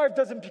 plus 5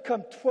 doesn't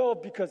become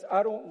 12 because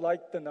I don't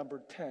like the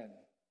number 10.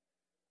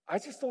 I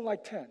just don't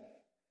like 10.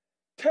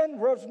 10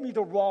 rubs me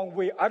the wrong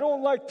way. I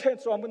don't like 10,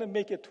 so I'm going to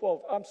make it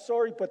 12. I'm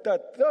sorry, but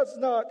that does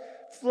not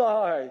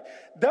fly.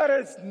 That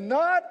is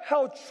not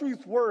how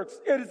truth works.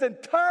 It is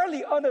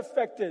entirely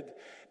unaffected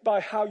by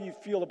how you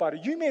feel about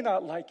it. You may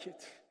not like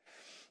it.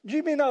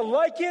 You may not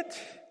like it,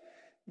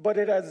 but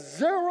it has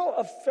zero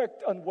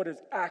effect on what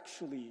is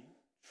actually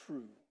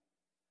true.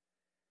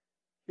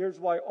 Here's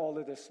why all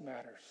of this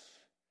matters.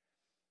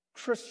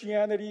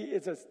 Christianity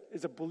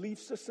is a belief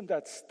system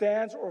that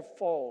stands or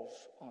falls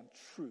on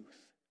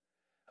truth,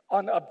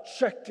 on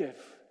objective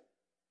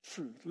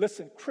truth.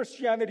 Listen,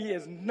 Christianity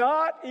is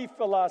not a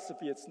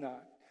philosophy. It's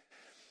not.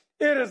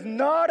 It is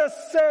not a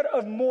set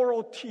of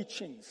moral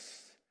teachings.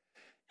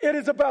 It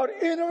is about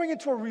entering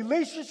into a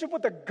relationship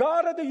with the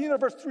God of the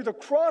universe through the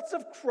cross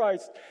of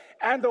Christ,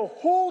 and the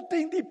whole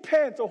thing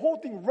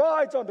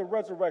rides on the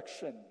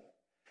resurrection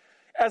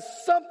as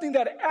something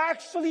that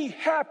actually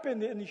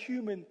happened in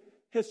human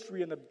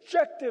history, an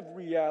objective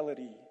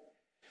reality.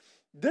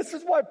 This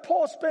is why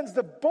Paul spends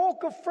the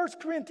bulk of 1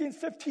 Corinthians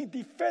 15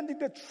 defending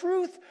the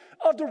truth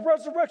of the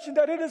resurrection,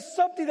 that it is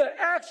something that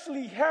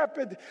actually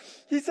happened.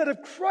 He said,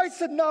 if Christ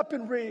had not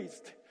been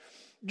raised,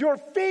 your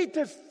faith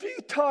is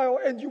futile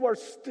and you are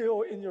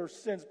still in your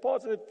sins. Paul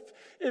said,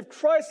 if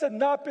Christ had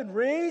not been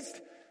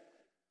raised,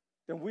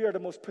 then we are the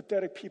most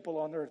pathetic people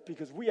on earth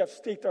because we have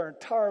staked our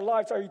entire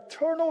lives, our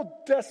eternal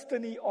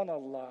destiny on a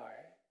lie.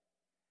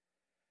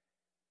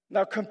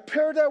 Now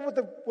compare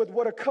that with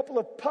what a couple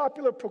of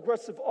popular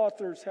progressive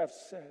authors have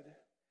said.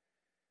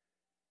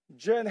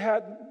 Jen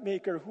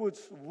Hatmaker, who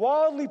is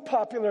wildly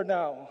popular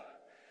now,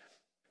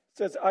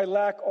 says, I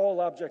lack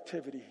all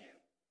objectivity.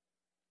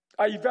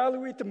 I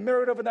evaluate the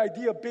merit of an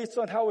idea based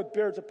on how it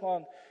bears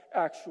upon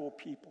actual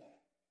people.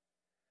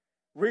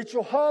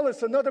 Rachel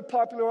Hollis, another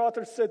popular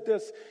author, said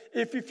this,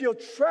 if you feel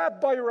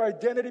trapped by your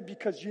identity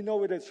because you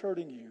know it is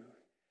hurting you,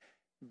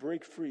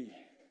 break free,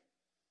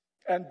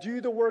 and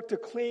do the work to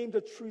claim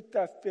the truth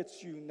that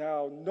fits you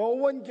now. No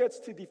one gets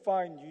to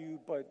define you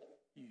but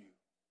you.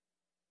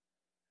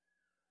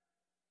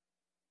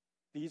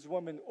 These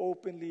women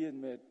openly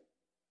admit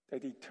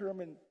that they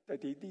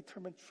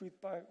determine truth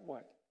by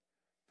what?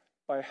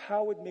 By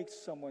how it makes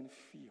someone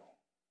feel.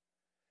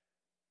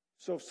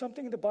 So if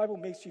something in the Bible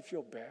makes you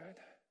feel bad,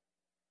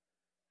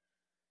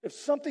 if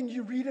something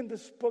you read in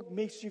this book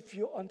makes you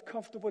feel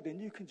uncomfortable, then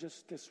you can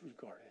just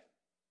disregard it.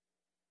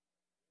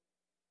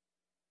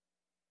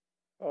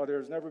 Oh,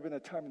 there's never been a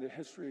time in the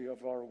history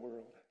of our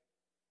world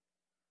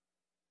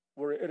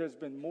where it has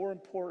been more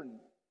important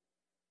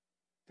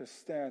to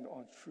stand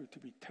on truth, to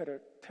be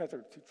tethered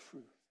to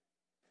truth.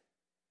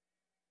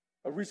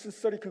 A recent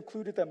study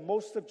concluded that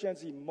most of Gen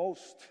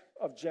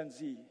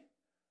Z,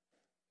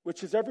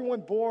 which is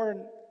everyone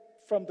born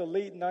from the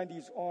late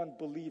 90s on,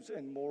 believes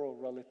in moral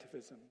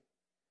relativism.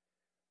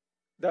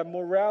 That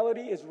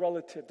morality is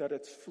relative, that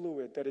it's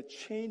fluid, that it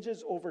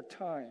changes over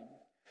time.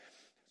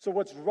 So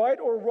what's right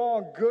or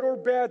wrong, good or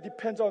bad,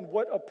 depends on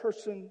what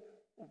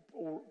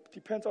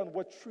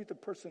truth a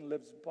person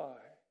lives by.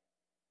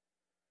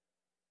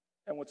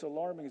 And what's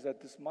alarming is that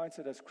this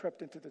mindset has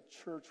crept into the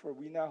church where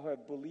we now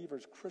have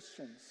believers,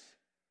 Christians,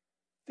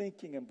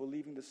 thinking and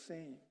believing the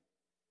same.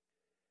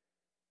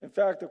 In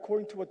fact,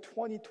 according to a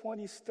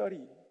 2020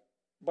 study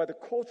by the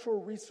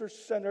Cultural Research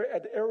Center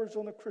at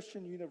Arizona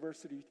Christian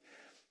University,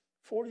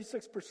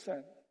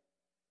 46%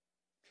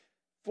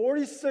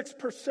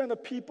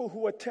 of people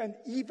who attend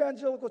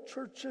evangelical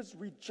churches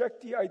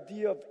reject the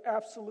idea of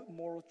absolute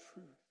moral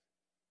truth.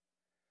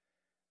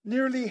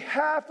 Nearly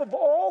half of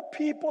all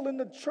people in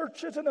the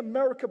churches in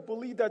America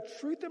believe that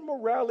truth and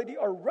morality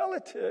are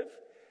relative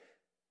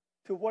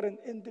to what an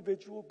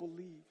individual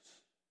believes.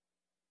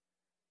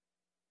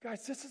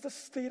 Guys, this is the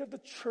state of the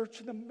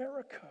church in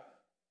America.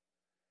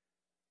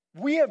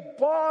 We have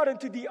bought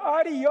into the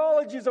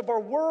ideologies of our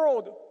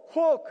world,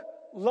 hook,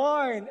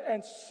 line,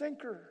 and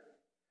sinker.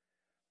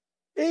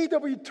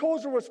 A.W.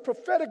 Tozer was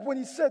prophetic when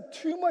he said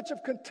too much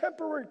of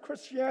contemporary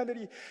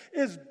Christianity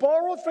is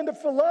borrowed from the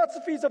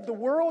philosophies of the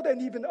world and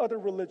even other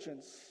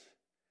religions.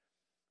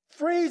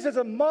 Phrases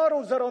and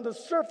mottos that on the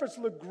surface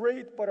look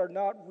great but are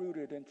not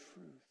rooted in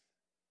truth.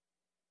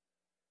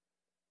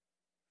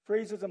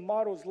 Phrases and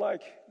mottos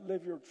like,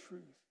 live your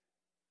truth,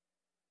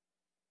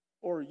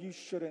 or you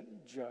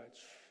shouldn't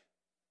judge,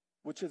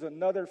 which is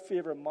another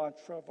favorite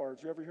mantra of ours.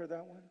 You ever hear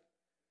that one?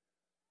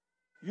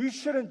 You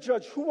shouldn't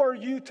judge. Who are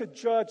you to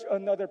judge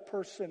another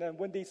person? And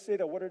when they say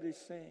that, what are they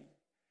saying?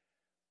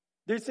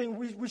 They're saying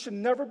we should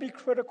never be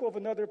critical of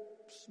another's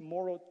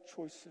moral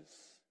choices.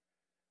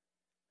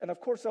 And of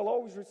course, they'll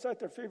always recite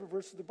their favorite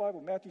verse of the Bible,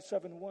 Matthew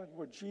 7:1,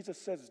 where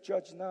Jesus says,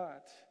 judge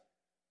not,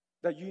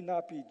 that you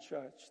not be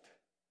judged.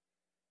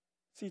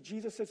 See,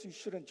 Jesus says you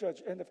shouldn't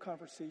judge. End of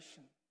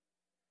conversation.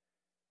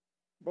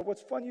 But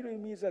what's funny to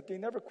me is that they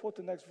never quote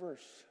the next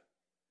verse.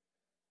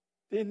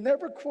 They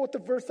never quote the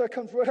verse that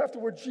comes right after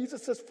where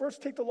Jesus says,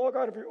 first take the log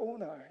out of your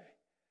own eye.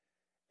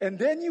 And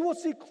then you will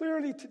see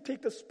clearly to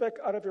take the speck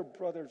out of your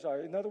brother's eye.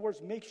 In other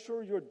words, make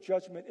sure your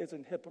judgment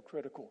isn't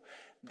hypocritical.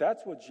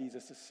 That's what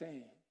Jesus is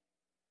saying.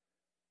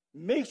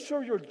 Make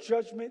sure your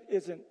judgment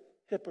isn't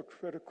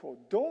hypocritical.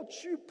 Don't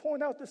you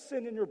point out the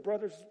sin in your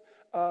brother's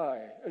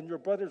eye, in your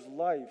brother's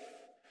life,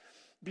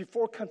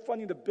 before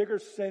confronting the bigger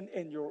sin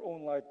in your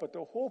own life. But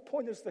the whole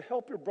point is to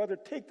help your brother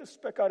take the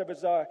speck out of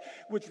his eye,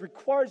 which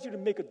requires you to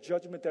make a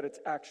judgment that it's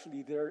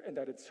actually there and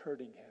that it's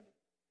hurting him.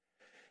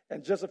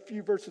 And just a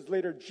few verses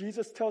later,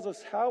 Jesus tells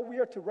us how we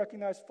are to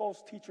recognize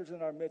false teachers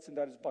in our midst, and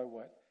that is by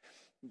what?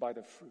 By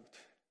the fruit.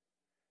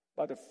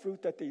 By the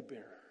fruit that they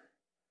bear.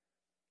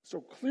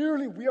 So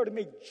clearly we are to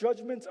make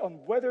judgments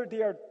on whether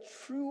they are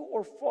true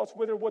or false,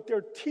 whether what they're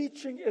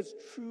teaching is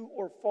true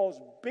or false,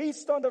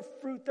 based on the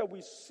fruit that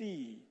we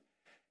see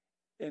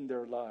in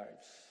their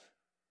lives.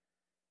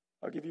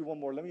 I'll give you one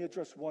more. Let me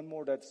address one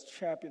more that's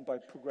championed by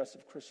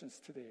progressive Christians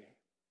today.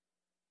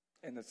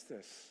 And it's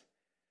this.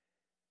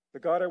 The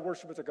God I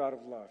worship is a God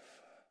of love.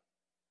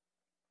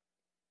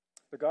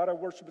 The God I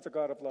worship is a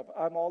God of love.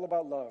 I'm all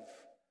about love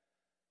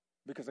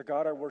because the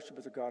God I worship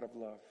is a God of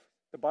love.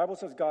 The Bible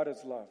says God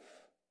is love.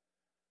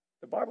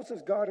 The Bible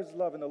says God is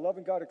love, and the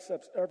loving God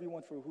accepts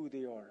everyone for who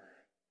they are,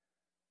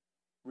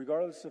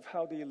 regardless of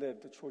how they live,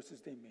 the choices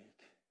they make.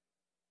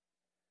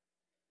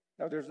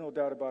 Now, there's no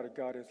doubt about it,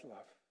 God is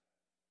love.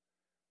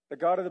 The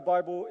God of the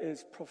Bible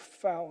is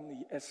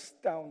profoundly,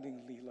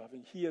 astoundingly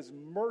loving. He is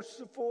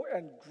merciful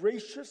and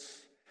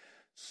gracious,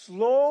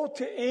 slow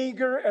to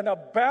anger, and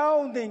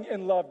abounding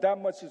in love.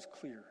 That much is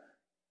clear.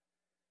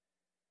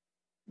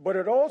 But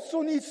it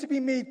also needs to be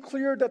made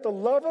clear that the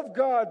love of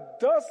God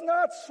does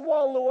not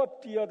swallow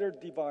up the other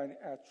divine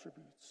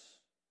attributes.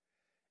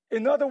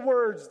 In other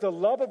words, the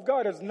love of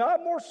God is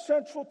not more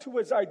central to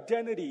his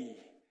identity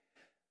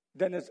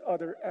than his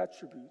other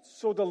attributes.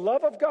 So the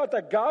love of God,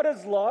 that God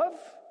is love,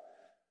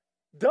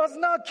 does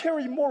not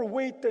carry more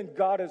weight than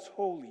God is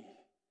holy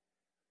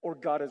or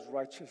God is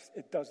righteous.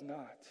 It does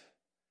not.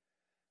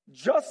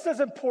 Just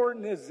as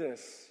important is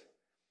this.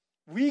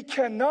 We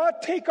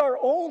cannot take our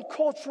own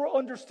cultural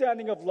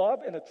understanding of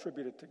love and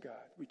attribute it to God.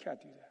 We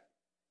can't do that.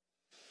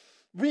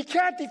 We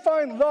can't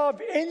define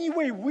love any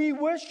way we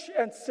wish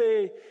and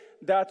say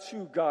that's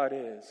who God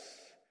is.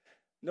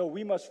 No,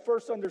 we must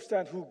first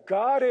understand who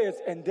God is,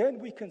 and then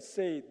we can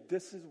say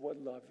this is what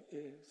love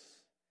is.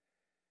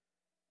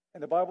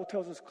 And the Bible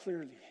tells us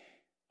clearly,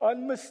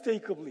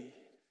 unmistakably,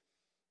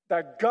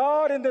 that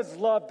God in His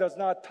love does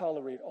not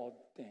tolerate all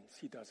things.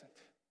 He doesn't.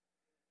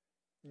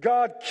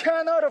 God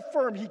cannot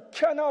affirm, He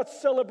cannot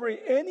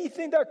celebrate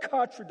anything that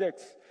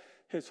contradicts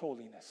His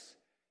holiness,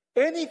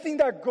 anything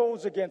that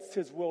goes against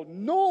His will.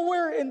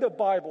 Nowhere in the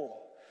Bible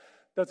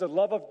does the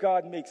love of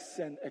God make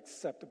sin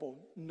acceptable.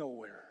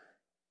 Nowhere.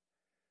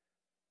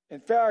 In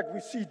fact,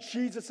 we see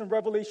Jesus in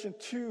Revelation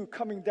 2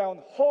 coming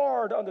down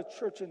hard on the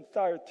church in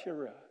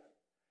Thyatira.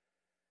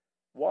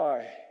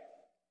 Why?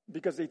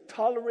 Because they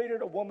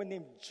tolerated a woman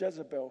named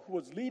Jezebel who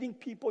was leading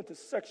people into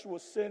sexual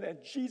sin. And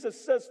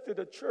Jesus says to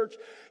the church,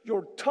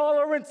 your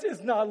tolerance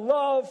is not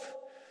love,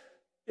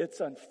 it's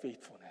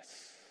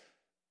unfaithfulness.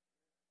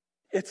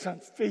 It's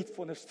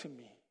unfaithfulness to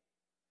me.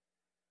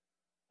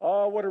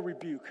 Oh, what a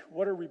rebuke.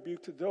 What a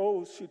rebuke to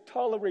those who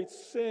tolerate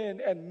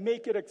sin and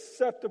make it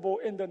acceptable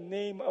in the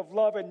name of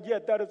love. And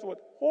yet that is what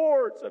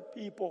hordes of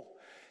people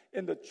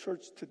in the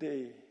church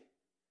today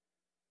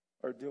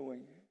are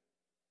doing.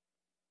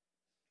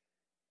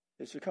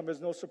 It should come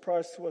as no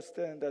surprise to us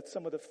then that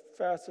some of the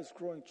fastest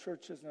growing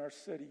churches in our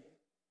city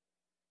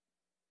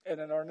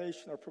and in our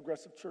nation are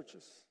progressive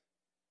churches.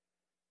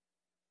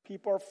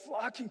 People are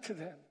flocking to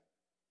them.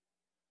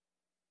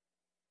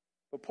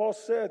 But Paul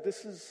said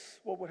this is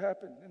what would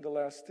happen in the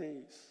last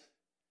days.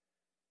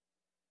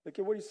 Look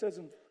at what he says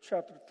in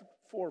chapter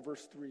 4,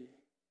 verse 3.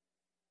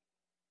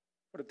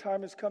 For the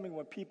time is coming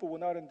when people will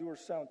not endure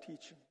sound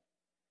teaching,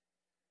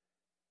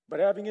 but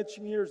having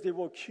itching ears, they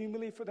will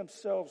accumulate for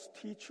themselves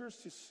teachers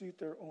to suit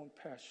their own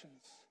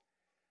passions,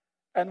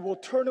 and will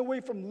turn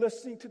away from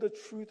listening to the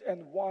truth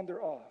and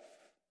wander off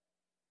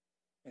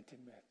into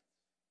myths.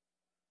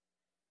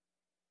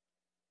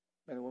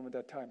 Men and women,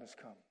 that time has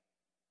come.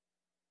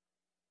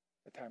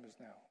 The time is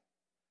now.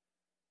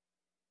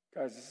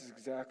 Guys, this is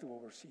exactly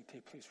what we're seeing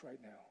take place right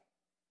now.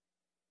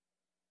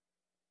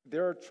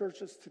 There are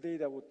churches today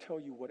that will tell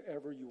you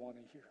whatever you want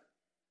to hear.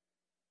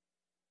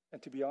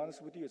 And to be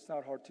honest with you, it's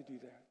not hard to do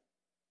that.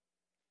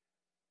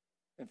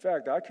 In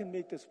fact, I can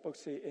make this book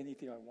say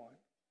anything I want.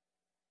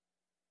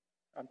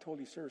 I'm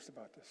totally serious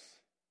about this.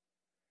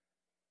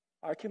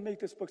 I can make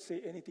this book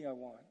say anything I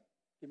want.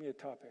 Give me a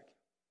topic.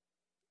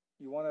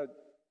 You want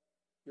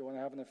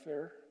to have an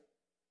affair?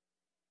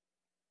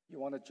 You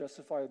want to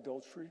justify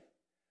adultery?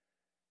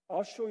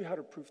 I'll show you how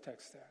to proof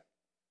text that.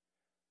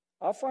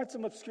 I'll find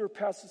some obscure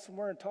passage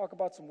somewhere and talk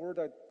about some word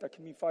that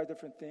can mean 5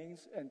 different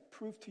things and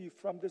prove to you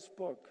from this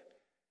book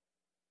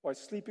why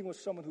sleeping with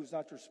someone who's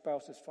not your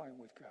spouse is fine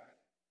with God.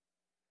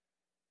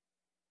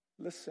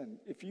 Listen,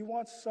 if you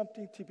want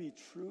something to be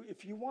true,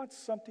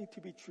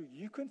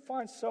 you can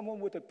find someone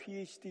with a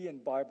PhD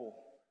in Bible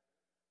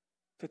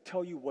to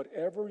tell you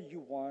whatever you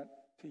want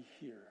to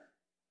hear.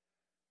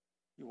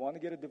 You want to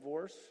get a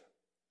divorce?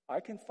 I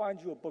can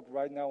find you a book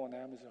right now on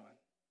Amazon.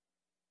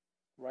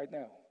 Right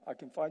now, I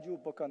can find you a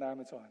book on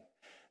Amazon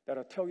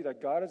that'll tell you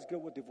that God is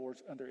good with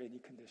divorce under any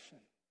condition.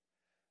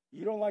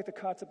 You don't like the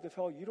concept of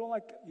hell? You don't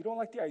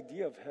like the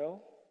idea of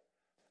hell?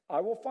 I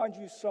will find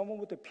you someone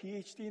with a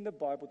PhD in the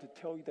Bible to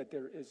tell you that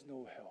there is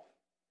no hell,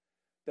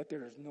 that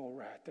there is no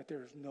wrath, that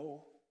there is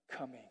no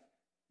coming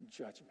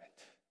judgment.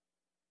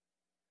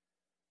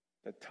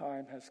 The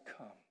time has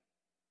come.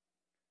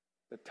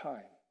 The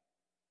time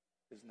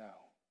is now.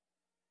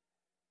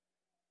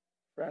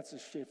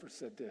 Francis Schaeffer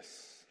said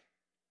this: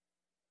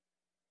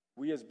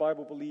 we as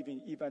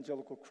Bible-believing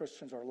evangelical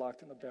Christians are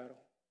locked in a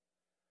battle.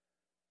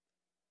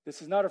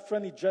 This is not a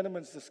friendly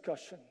gentleman's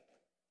discussion.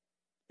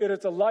 It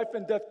is a life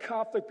and death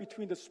conflict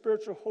between the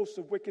spiritual hosts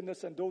of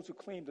wickedness and those who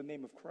claim the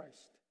name of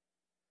Christ.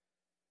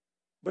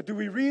 But do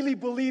we really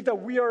believe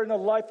that we are in a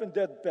life and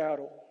death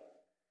battle?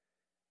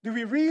 Do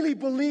we really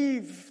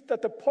believe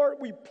that the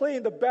part we play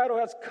in the battle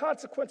has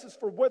consequences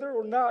for whether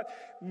or not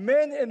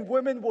men and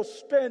women will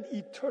spend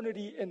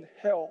eternity in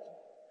hell?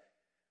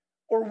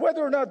 Or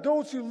whether or not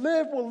those who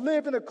live will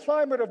live in a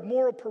climate of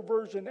moral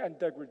perversion and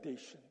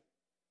degradation?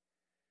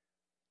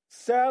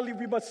 Sadly,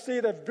 we must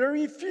say that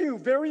very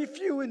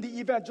few in the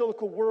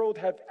evangelical world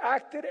have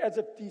acted as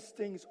if these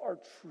things are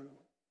true.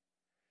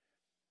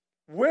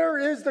 Where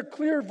is the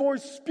clear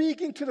voice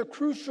speaking to the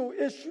crucial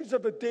issues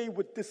of the day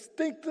with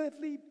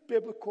distinctively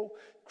biblical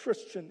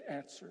Christian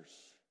answers?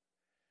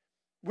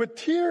 With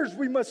tears,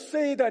 we must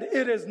say that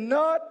it is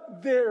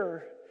not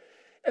there,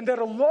 and that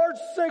a large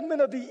segment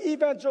of the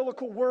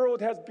evangelical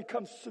world has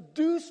become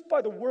seduced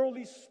by the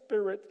worldly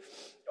spirit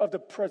of the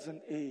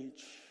present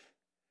age.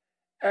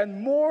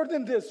 And more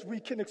than this, we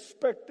can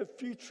expect the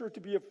future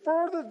to be a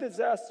further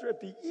disaster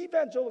if the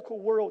evangelical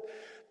world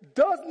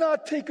does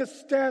not take a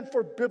stand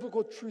for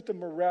biblical truth and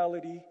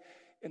morality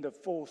in the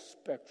full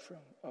spectrum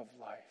of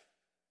life.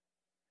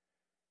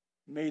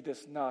 May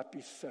this not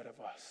be said of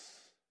us.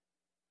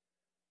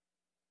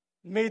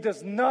 May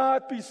this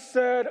not be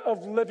said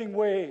of Living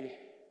Way.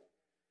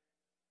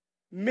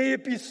 May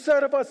it be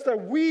said of us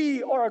that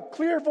we are a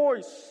clear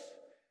voice,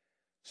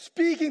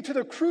 speaking to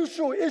the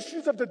crucial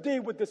issues of the day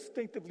with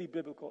distinctively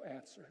biblical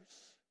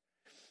answers.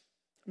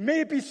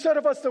 May it be said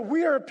of us that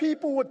we are a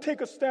people who would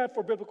take a stand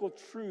for biblical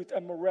truth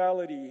and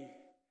morality,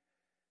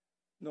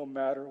 no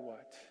matter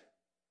what,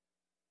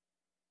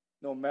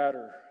 no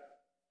matter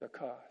the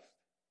cost.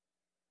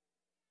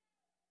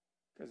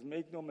 Because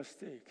make no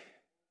mistake,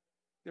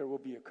 there will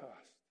be a cost.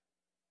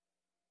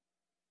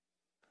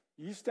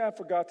 You stand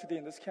for God today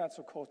in this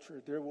cancel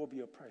culture, there will be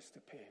a price to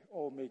pay.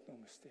 Oh, make no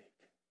mistake.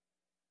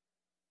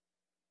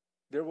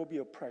 There will be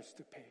a price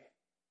to pay.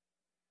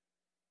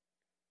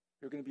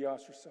 You're going to be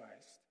ostracized.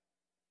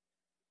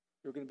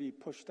 You're going to be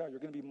pushed out. You're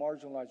going to be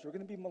marginalized. You're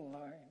going to be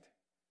maligned.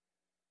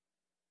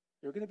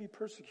 You're going to be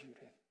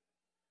persecuted.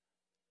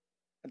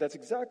 And that's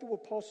exactly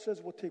what Paul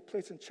says will take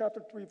place in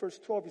chapter 3, verse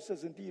 12. He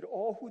says, indeed,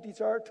 all who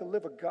desire to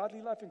live a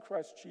godly life in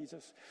Christ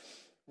Jesus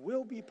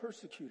will be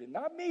persecuted.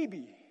 Not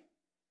maybe.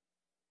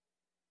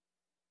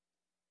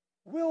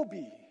 Will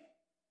be.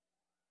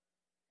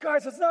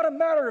 Guys, it's not a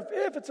matter of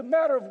if, it's a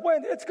matter of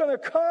when. It's going to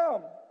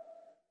come.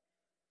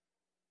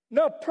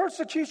 Now,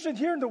 persecution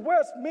here in the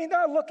West may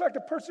not look like the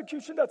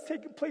persecution that's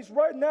taking place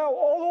right now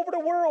all over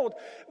the world,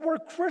 where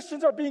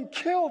Christians are being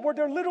killed, where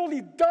they're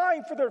literally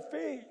dying for their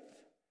faith.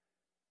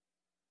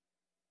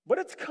 But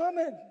it's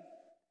coming.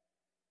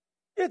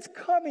 It's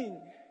coming.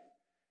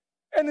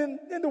 And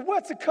in the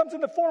West, it comes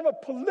in the form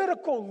of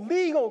political,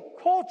 legal,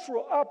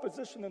 cultural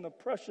opposition and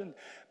oppression.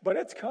 But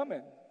it's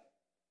coming.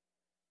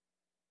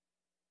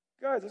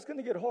 Guys, it's going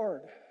to get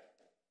hard.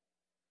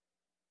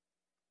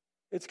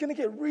 It's going to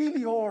get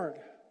really hard.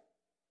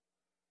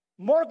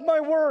 Mark my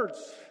words.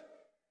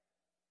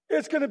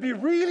 It's going to be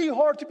really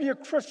hard to be a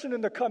Christian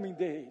in the coming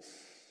days.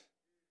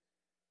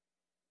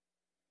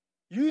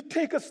 You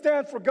take a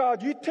stand for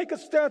God. You take a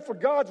stand for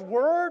God's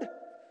word.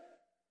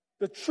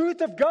 The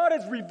truth of God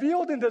is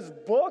revealed in this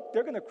book.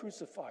 They're going to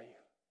crucify you.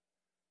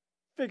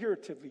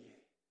 Figuratively.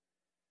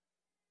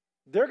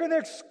 They're going to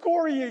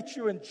excoriate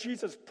you, and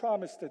Jesus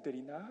promised it, did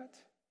he not?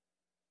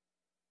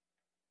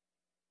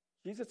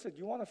 Jesus said,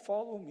 you want to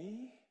follow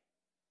me?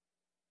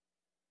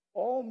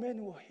 All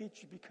men will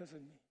hate you because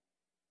of me.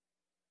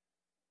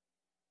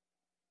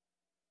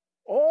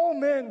 All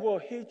men will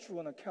hate you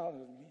on account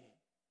of me.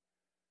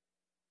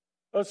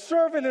 A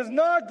servant is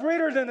not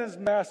greater than his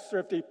master.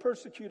 If they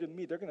persecuted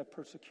me, they're going to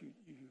persecute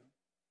you.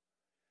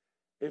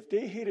 If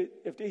they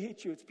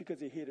hate you, it's because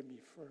they hated me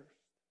first.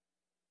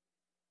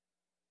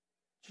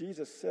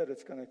 Jesus said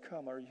it's going to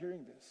come. Are you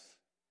hearing this?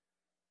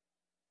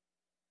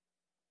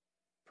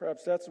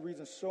 Perhaps that's the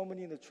reason so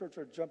many in the church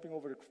are jumping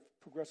over to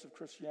progressive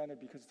Christianity,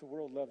 because the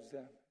world loves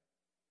them.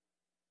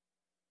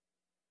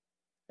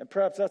 And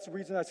perhaps that's the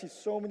reason I see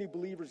so many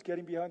believers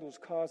getting behind those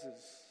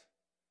causes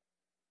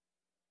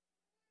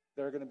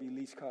that are going to be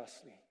least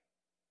costly.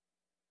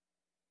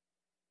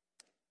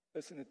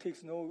 Listen, it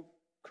takes no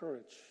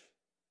courage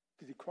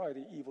to decry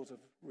the evils of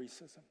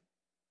racism.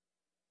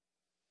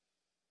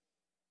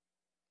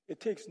 It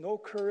takes no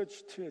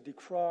courage to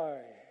decry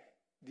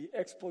the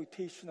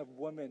exploitation of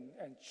women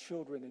and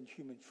children in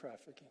human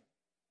trafficking.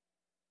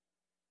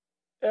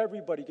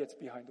 Everybody gets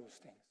behind those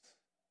things.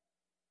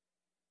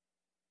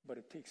 But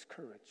it takes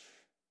courage.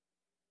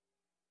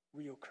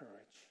 Real courage.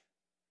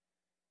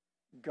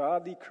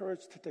 Godly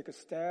courage to take a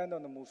stand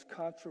on the most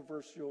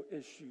controversial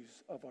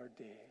issues of our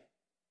day.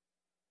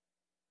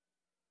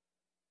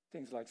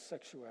 Things like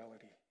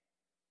sexuality,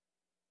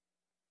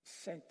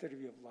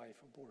 sanctity of life,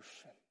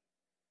 abortion,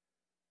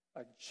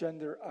 a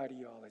gender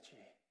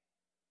ideology.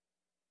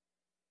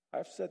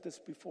 I've said this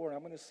before, and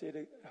I'm going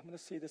to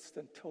say this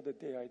until the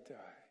day I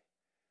die.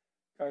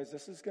 Guys,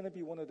 this is going to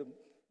be one of the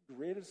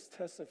greatest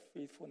tests of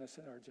faithfulness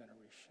in our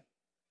generation.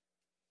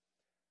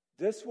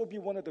 This will be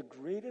one of the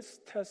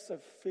greatest tests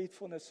of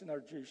faithfulness in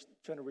our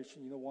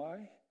generation. You know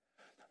why?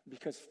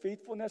 Because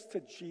faithfulness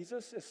to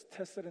Jesus is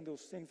tested in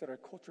those things that our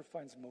culture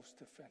finds most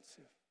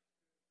offensive.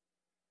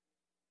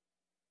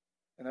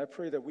 And I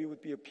pray that we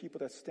would be a people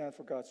that stand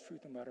for God's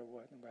truth no matter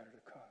what, no matter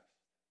the cost.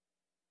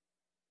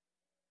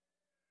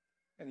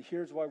 And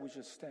here's why we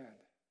should stand.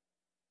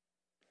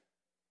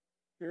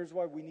 Here's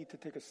why we need to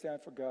take a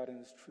stand for God and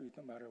His truth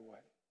no matter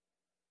what.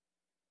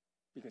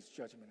 Because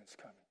judgment is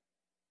coming.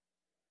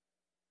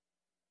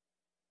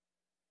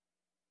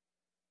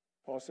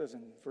 Paul says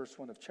in verse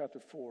 1 of chapter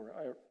 4,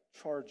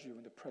 I charge you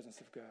in the presence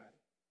of God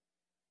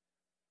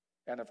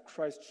and of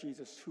Christ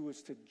Jesus, who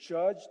is to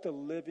judge the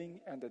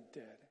living and the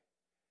dead,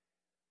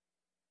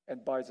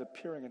 and by His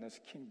appearing in His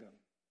kingdom,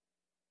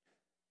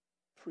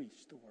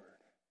 preach the word.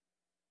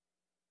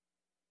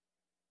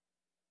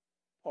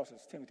 Paul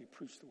says, Timothy,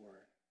 preach the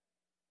word.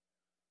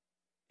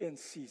 In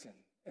season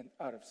and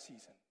out of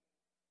season.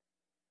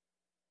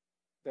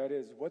 That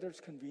is, whether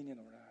it's convenient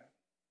or not.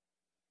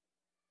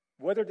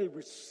 Whether they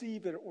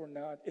receive it or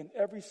not, in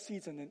every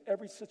season, in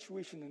every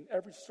situation, in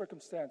every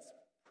circumstance,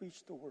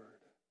 preach the word.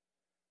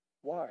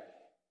 Why?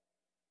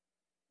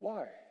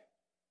 Why?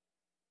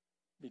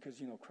 Because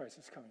you know Christ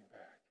is coming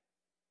back.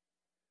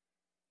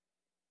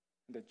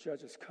 The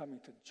judge is coming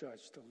to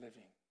judge the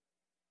living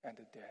and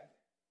the dead.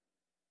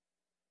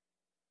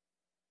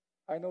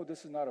 I know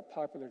this is not a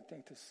popular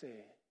thing to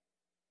say,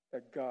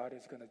 that God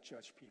is going to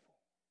judge people.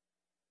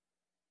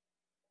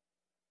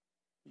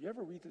 You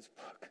ever read this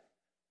book?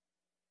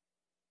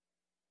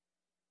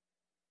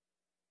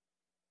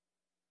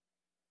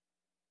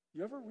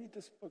 You ever read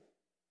this book?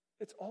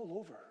 It's all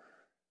over.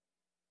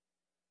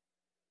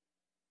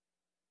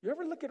 You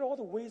ever look at all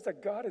the ways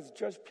that God has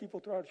judged people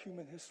throughout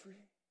human history?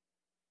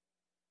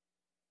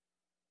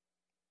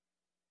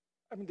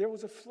 I mean, there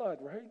was a flood,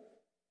 right?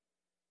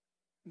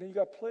 And then you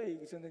got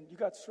plagues, and then you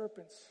got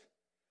serpents.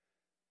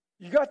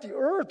 You got the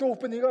earth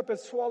opening up and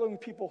swallowing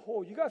people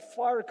whole. You got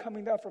fire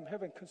coming down from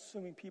heaven,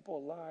 consuming people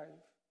alive.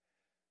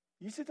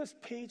 You see this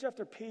page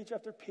after page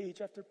after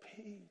page after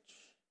page.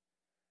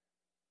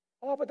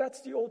 Oh, but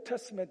that's the Old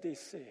Testament, they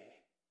say.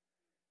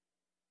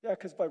 Yeah,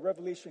 because by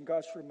Revelation,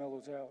 God sure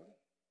mellows out.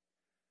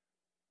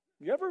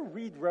 You ever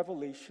read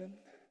Revelation?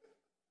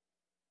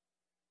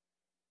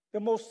 The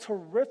most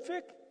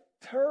horrific,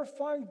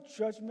 terrifying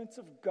judgments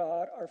of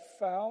God are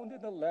found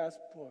in the last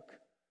book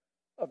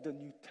of the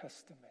New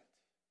Testament.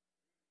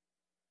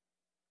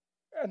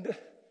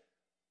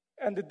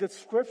 And the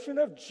description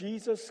of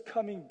Jesus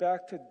coming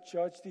back to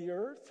judge the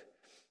earth,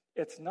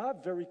 it's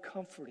not very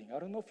comforting. I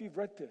don't know if you've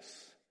read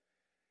this.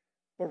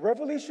 But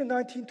Revelation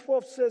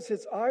 19:12 says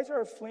his eyes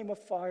are a flame of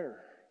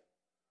fire.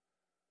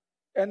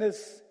 And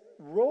his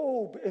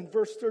robe in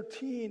verse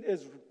 13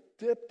 is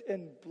dipped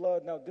in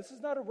blood. Now, this is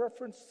not a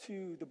reference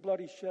to the blood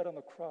he shed on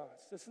the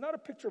cross. This is not a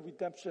picture of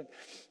redemption.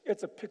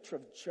 It's a picture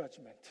of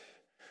judgment.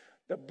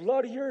 The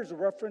blood here is a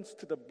reference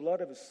to the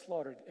blood of his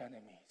slaughtered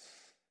enemies.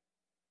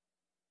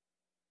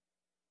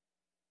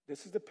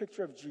 This is the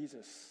picture of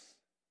Jesus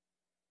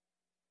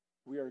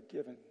we are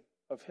given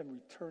of him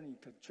returning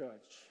to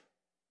judge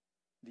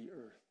the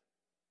earth.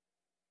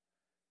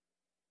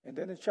 And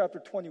then in chapter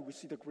 20, we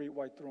see the great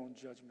white throne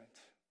judgment,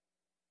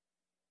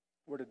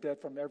 where the dead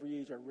from every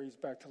age are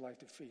raised back to life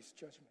to face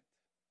judgment.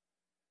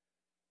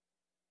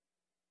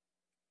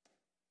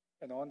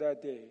 And on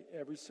that day,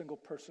 every single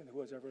person who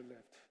has ever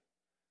lived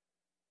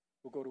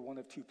will go to one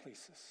of two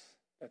places.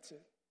 That's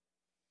it.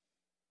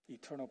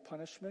 Eternal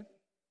punishment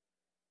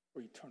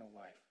or eternal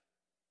life.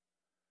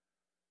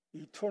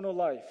 Eternal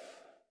life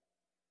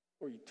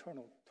or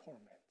eternal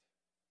torment.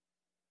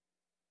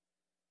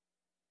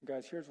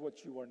 Guys, here's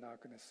what you are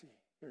not going to see.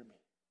 Hear me.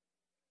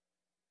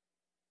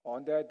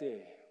 On that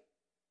day,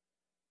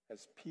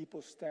 as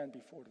people stand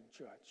before the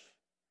judge,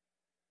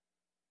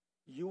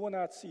 you will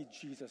not see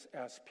Jesus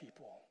ask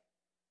people,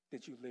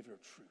 did you live your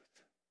truth?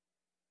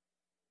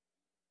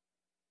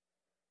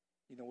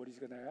 You know what he's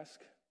going to ask?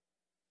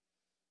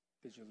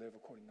 Did you live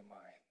according to mine?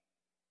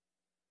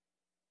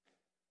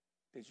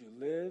 Did you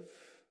live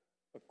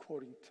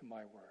according to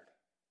my word?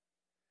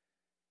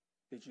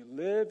 Did you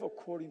live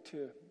according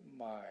to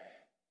my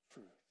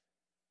truth?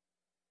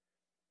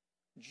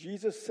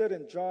 Jesus said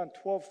in John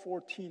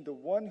 12:14, the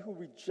one who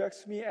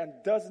rejects me and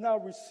does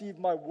not receive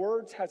my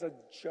words has a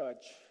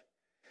judge.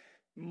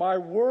 My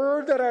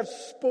word that I've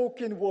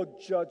spoken will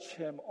judge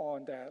him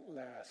on that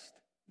last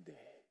day.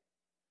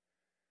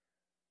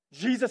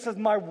 Jesus says,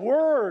 my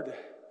word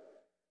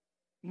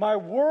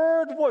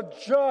will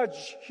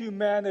judge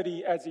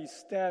humanity as he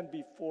stands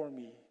before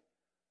me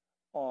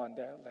on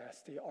that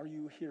last day. Are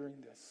you hearing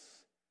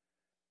this?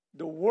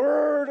 The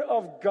word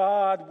of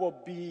God will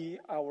be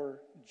our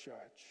judge.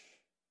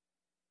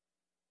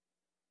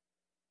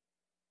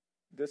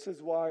 This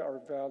is why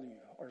our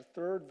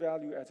third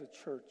value as a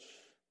church,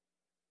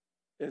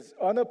 is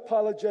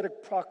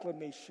unapologetic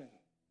proclamation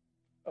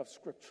of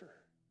Scripture.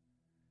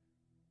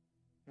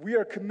 We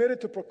are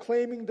committed to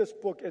proclaiming this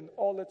book in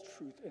all its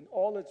truth, in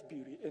all its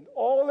beauty, in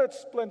all its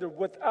splendor,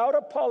 without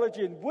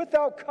apology and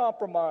without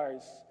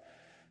compromise,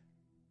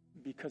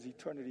 because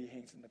eternity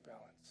hangs in the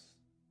balance.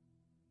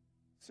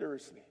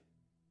 Seriously.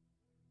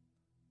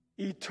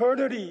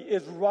 Eternity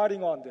is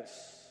riding on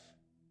this.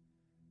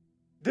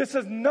 This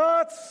is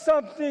not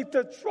something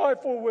to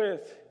trifle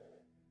with.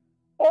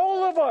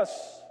 All of us,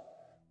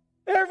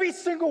 every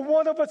single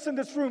one of us in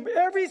this room,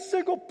 every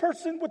single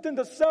person within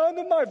the sound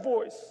of my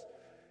voice,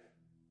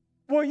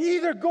 will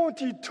either go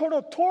into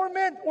eternal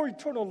torment or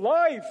eternal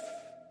life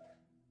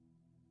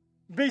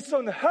based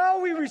on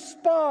how we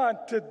respond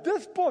to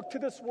this book, to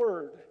this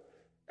word,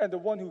 and the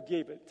one who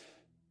gave it.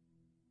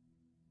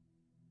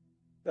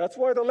 That's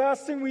why the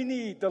last thing we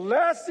need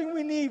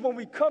when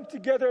we come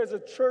together as a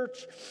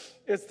church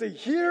is to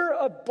hear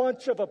a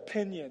bunch of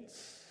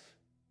opinions.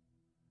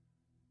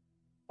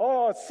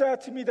 Oh, it's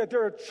sad to me that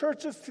there are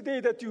churches today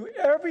that do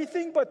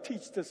everything but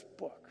teach this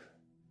book.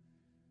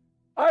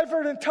 I've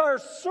heard entire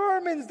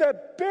sermons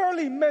that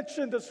barely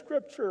mention the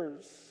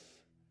scriptures.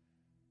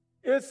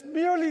 It's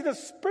merely the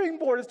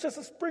springboard. It's just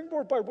a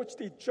springboard by which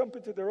they jump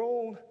into their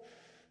own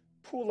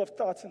pool of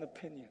thoughts and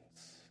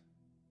opinions.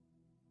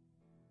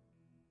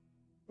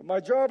 But my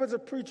job as a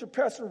preacher,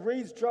 Pastor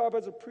Ray's job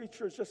as a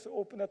preacher, is just to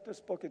open up this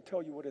book and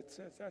tell you what it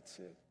says. That's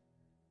it.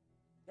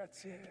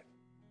 That's it.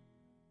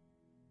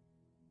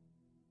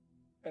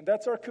 And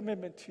that's our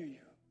commitment to you.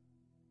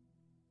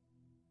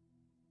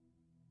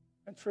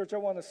 And church, I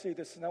want to say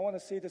this, and I want to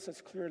say this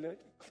as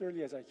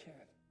clearly as I can.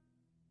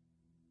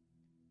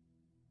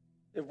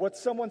 If what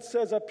someone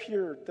says up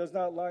here does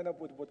not line up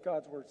with what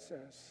God's word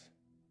says,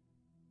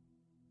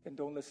 then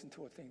don't listen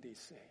to a thing they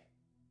say.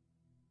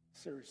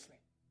 Seriously.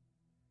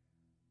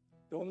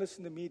 Don't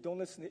listen to me. Don't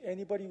listen to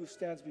anybody who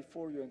stands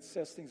before you and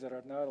says things that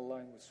are not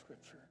aligned with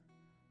Scripture.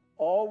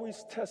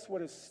 Always test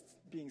what is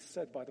being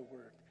said by the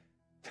word.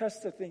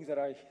 Test the things that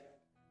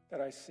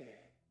I say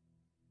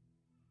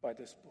by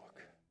this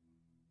book.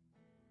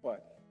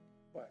 What?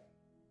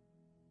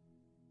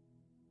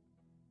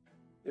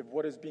 If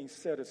what is being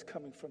said is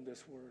coming from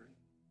this word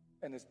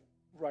and is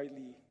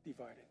rightly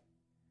divided,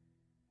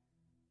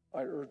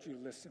 I urge you to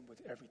listen with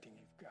everything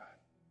you've got.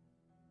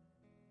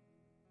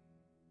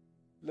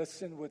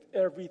 Listen with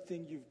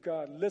everything you've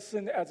got.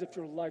 Listen as if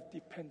your life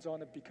depends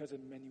on it, because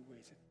in many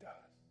ways it does.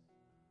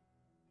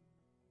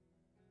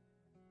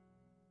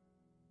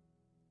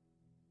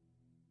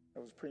 I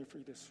was praying for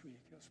you this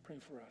week. I was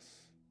praying for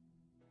us.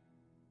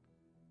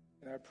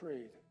 And I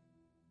prayed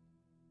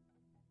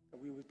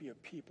that we would be a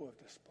people of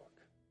this book.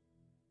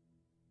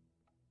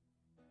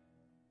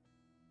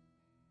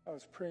 I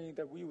was praying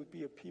that we would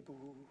be a people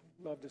who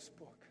love this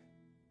book.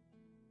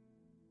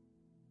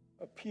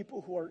 A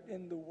people who are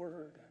in the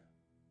Word.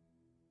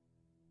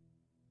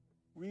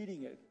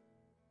 Reading it.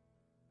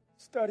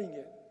 Studying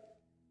it.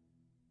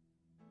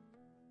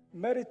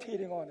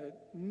 Meditating on it.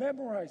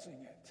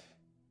 Memorizing it.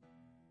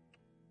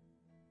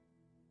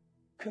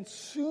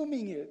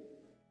 Consuming it.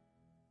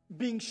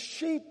 Being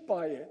shaped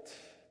by it.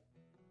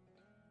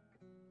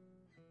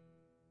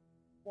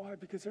 Why?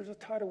 Because there's a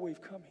tidal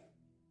wave coming.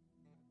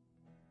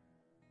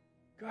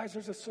 Guys,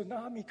 there's a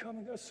tsunami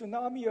coming, a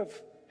tsunami of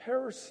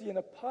heresy and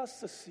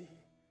apostasy.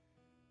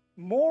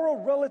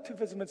 Moral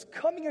relativism is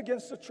coming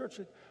against the church.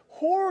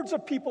 Hordes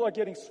of people are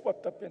getting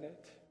swept up in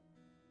it.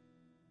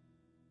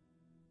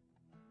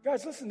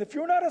 Guys, listen, if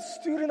you're not a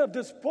student of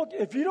this book,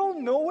 if you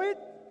don't know it,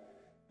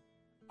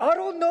 I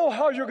don't know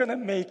how you're going to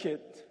make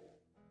it.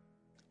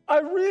 I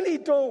really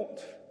don't.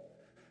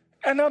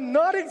 And I'm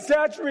not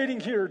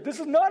exaggerating here. This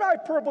is not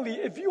hyperbole.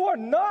 If you are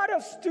not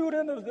a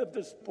student of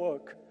this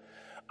book,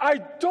 I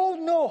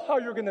don't know how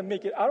you're going to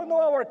make it. I don't know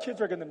how our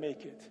kids are going to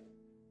make it.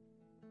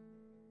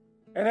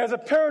 And as a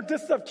parent,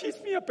 this stuff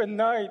keeps me up at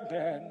night,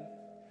 man.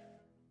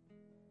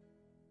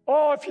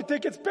 Oh, if you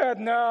think it's bad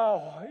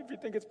now,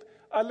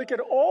 I look at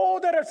all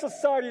that our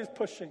society is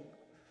pushing,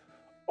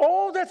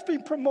 all that's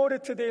being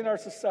promoted today in our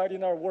society,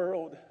 in our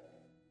world,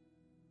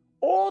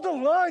 all the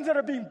lines that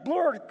are being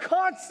blurred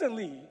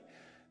constantly,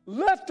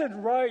 left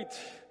and right,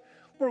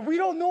 where we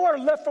don't know our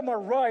left from our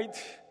right.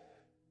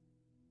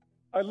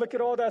 I look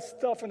at all that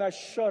stuff and I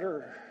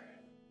shudder.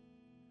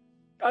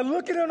 I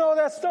look at all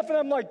that stuff and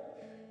I'm like,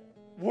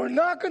 we're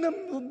not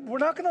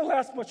gonna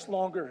last much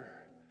longer.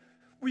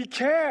 We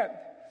can't.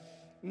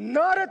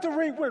 Not at the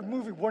rate we're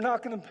moving. We're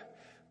not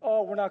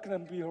gonna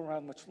be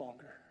around much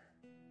longer.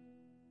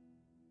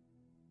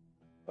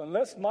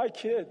 Unless my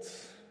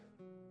kids,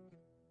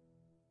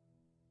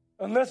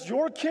 unless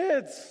your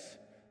kids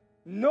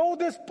know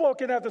this book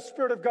and have the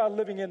Spirit of God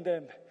living in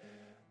them,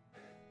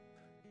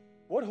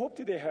 what hope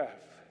do they have?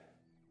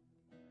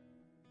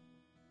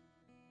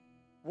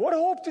 What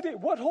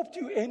hope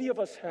do any of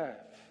us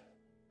have?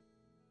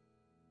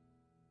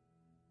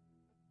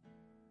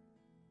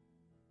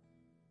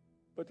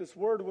 But this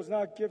word was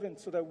not given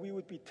so that we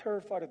would be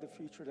terrified of the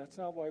future. That's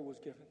not why it was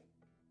given.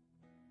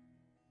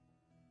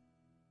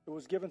 It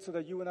was given so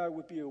that you and I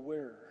would be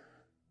aware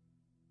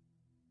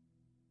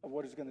of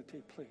what is going to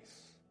take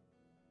place.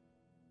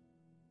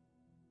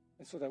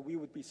 And so that we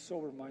would be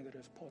sober-minded,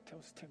 as Paul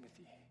tells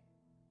Timothy,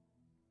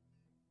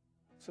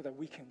 so that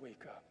we can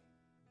wake up.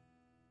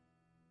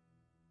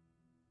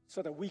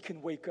 So that we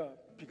can wake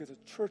up, because the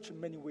church in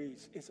many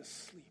ways is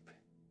asleep.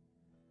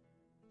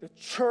 The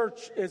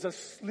church is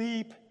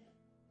asleep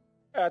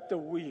at the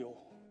wheel.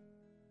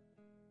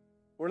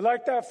 We're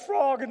like that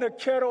frog in the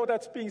kettle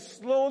that's being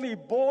slowly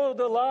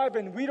boiled alive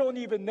and we don't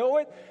even know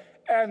it,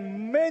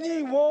 and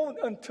many won't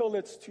until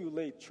it's too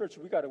late. Church,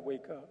 we got to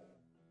wake up.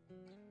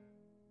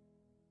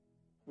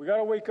 We got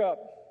to wake up.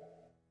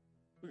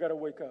 We got to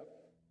wake up.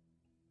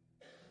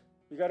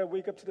 We got to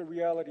wake up to the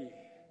reality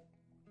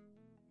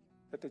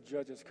that the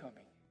judge is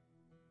coming.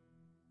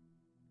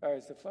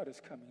 Guys, the flood is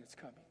coming. It's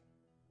coming.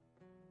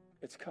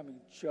 It's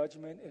coming.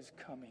 Judgment is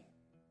coming.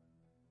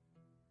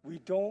 We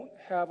don't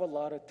have a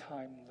lot of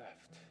time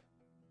left.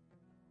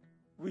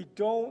 We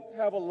don't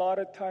have a lot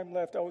of time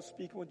left. I was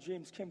speaking with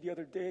James Yim the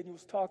other day, and he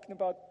was talking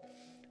about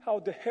how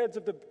the heads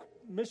of the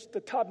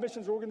top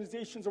missions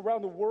organizations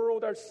around the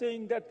world are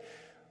saying that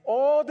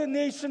all the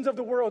nations of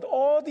the world,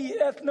 all the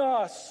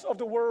ethnos of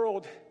the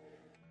world,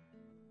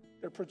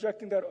 they're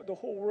projecting that the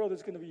whole world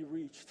is going to be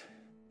reached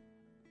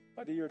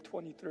by the year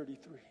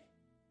 2033.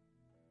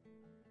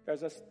 Guys,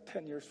 that's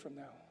 10 years from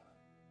now.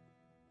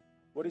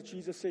 What did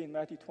Jesus say in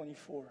Matthew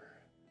 24?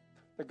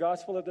 The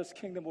gospel of this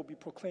kingdom will be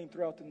proclaimed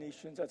throughout the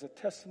nations as a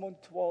testimony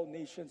to all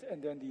nations,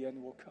 and then the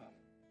end will come.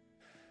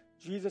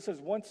 Jesus says,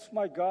 once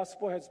my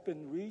gospel has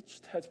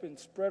been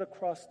spread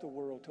across the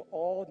world to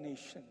all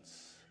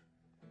nations,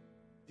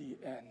 the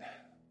end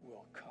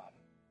will come.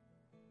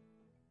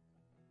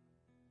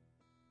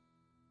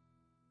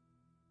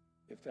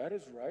 If that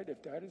is right,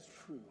 if that is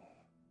true,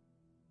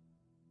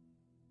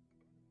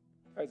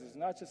 guys, it's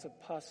not just a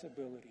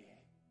possibility,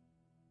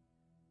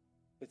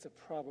 it's a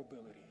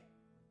probability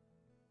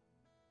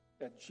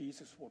that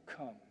Jesus will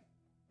come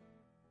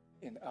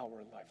in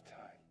our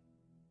lifetime.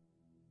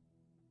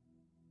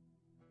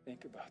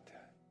 Think about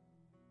that.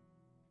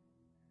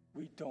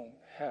 We don't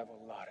have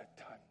a lot of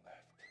time left.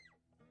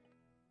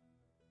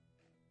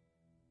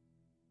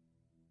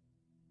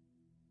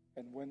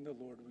 And when the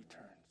Lord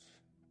returns,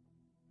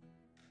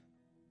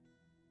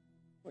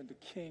 when the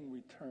King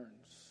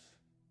returns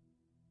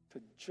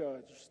to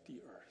judge the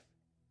earth,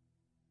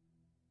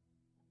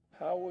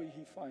 how will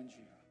he find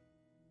you?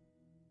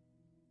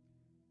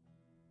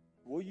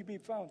 Will you be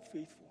found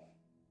faithful?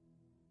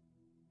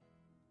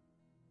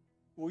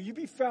 Will you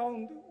be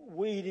found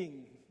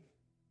waiting,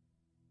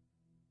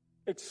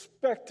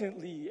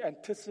 expectantly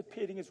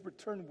anticipating his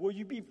return? Will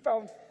you be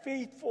found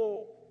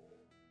faithful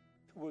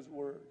to his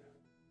word?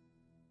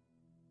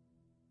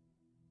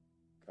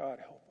 God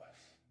help us.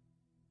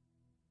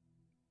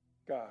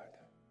 God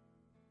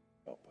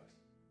help us.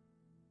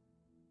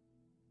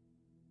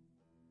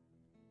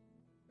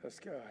 Yes,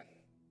 God.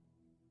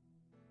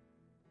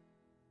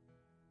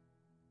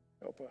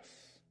 Help us.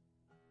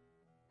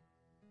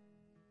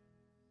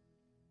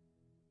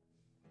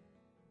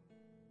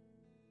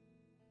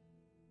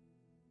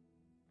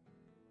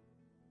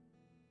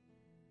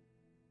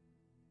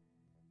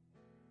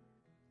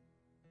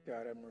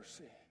 God, have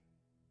mercy.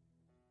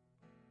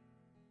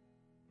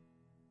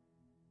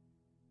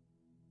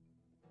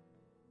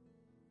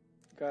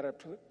 God, I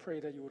pray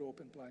that you would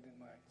open blinded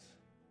minds.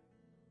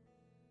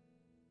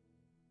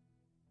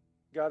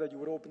 God, that you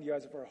would open the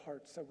eyes of our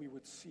hearts, that we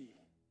would see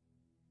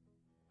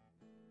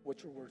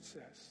what your word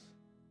says.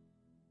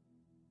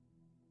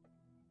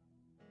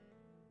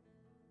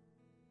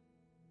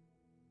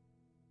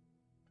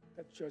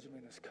 That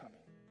judgment is coming.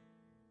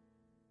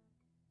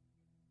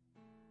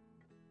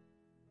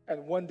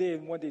 And one day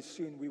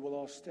soon, we will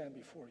all stand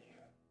before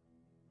you.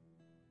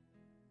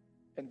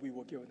 And we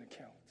will give an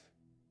account.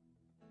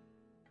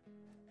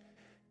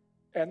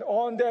 And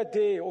on that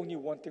day, only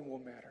one thing will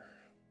matter.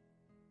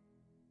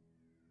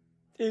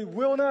 It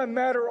will not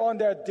matter on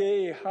that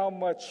day how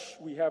much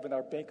we have in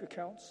our bank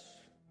accounts.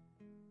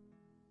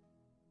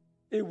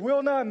 It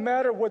will not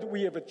matter what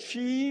we have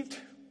achieved,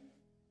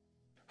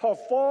 how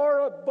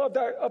far up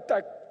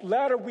that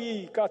ladder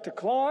we got to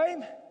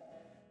climb.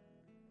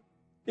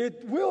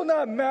 It will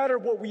not matter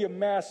what we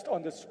amassed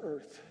on this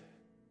earth.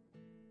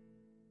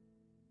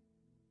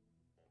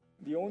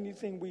 The only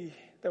thing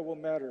that will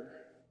matter,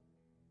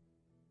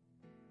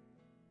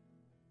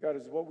 God,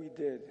 is what we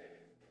did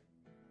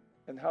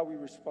and how we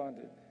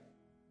responded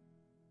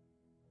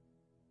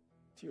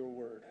to your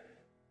word.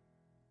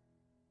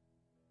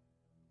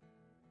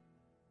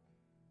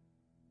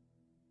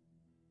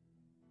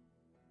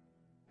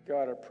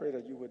 God, I pray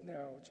that you would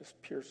now just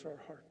pierce our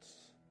hearts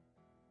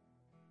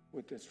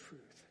with this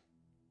truth.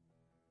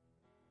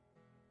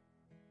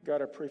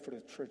 God, I pray for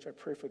the church. I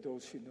pray for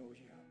those who know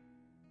you.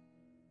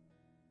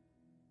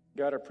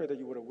 God, I pray that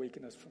you would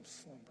awaken us from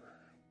slumber.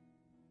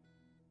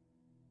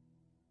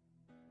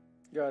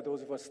 God,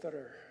 those of us that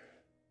are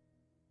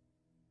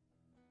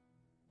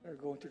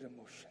going through the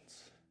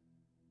motions.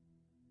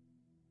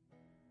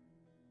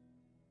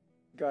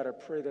 God, I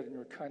pray that in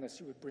your kindness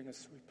you would bring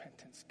us to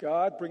repentance.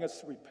 God, bring us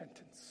to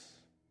repentance.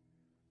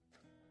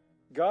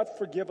 God,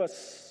 forgive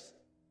us.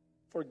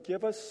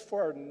 Forgive us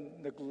for our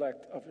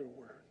neglect of your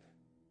word.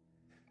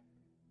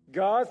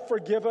 God,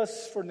 forgive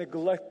us for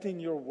neglecting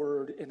your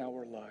word in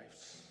our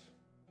lives.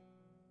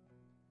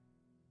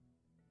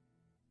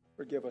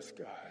 Forgive us,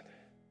 God.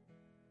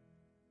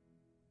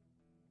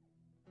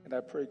 And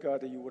I pray,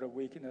 God, that you would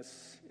awaken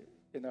us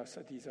in us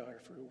a desire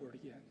for your word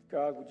again.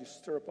 God, would you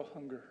stir up a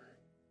hunger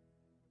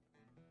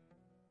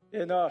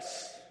in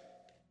us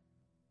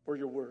for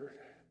your word?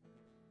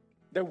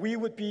 That we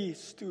would be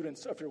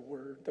students of your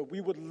word, that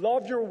we would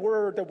love your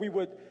word, that we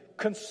would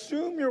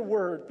consume your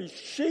word, be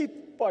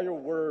shaped by your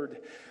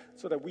word,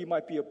 so that we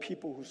might be a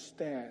people who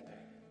stand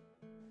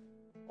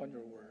on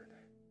your word.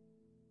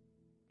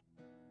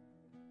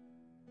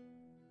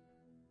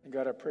 And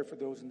God, I pray for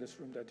those in this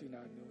room that do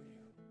not know you.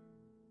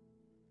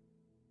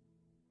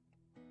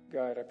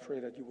 God, I pray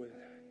that you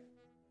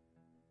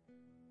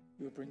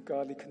would bring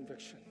godly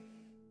conviction,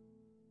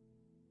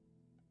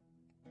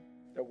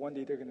 that one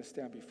day they're going to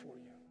stand before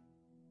you.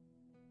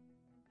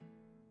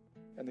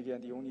 And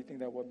again, the only thing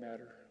that will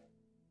matter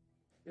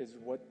is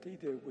what they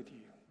did with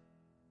you.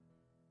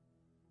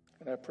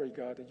 And I pray,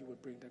 God, that you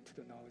would bring them to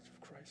the knowledge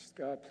of Christ.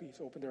 God, please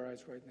open their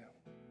eyes right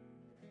now.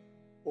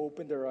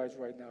 Open their eyes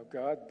right now.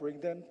 God, bring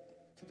them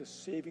to the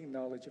saving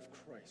knowledge of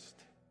Christ,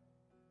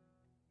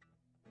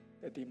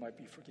 that they might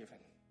be forgiven,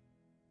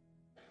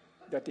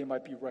 that they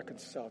might be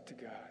reconciled to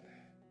God,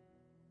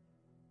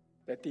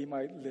 that they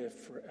might live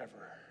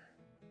forever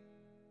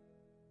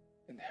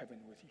in heaven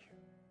with you.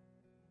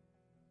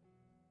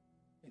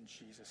 In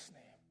Jesus'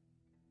 name.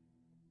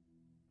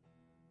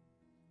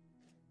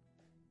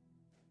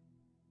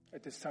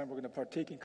 At this time, we're going to partake in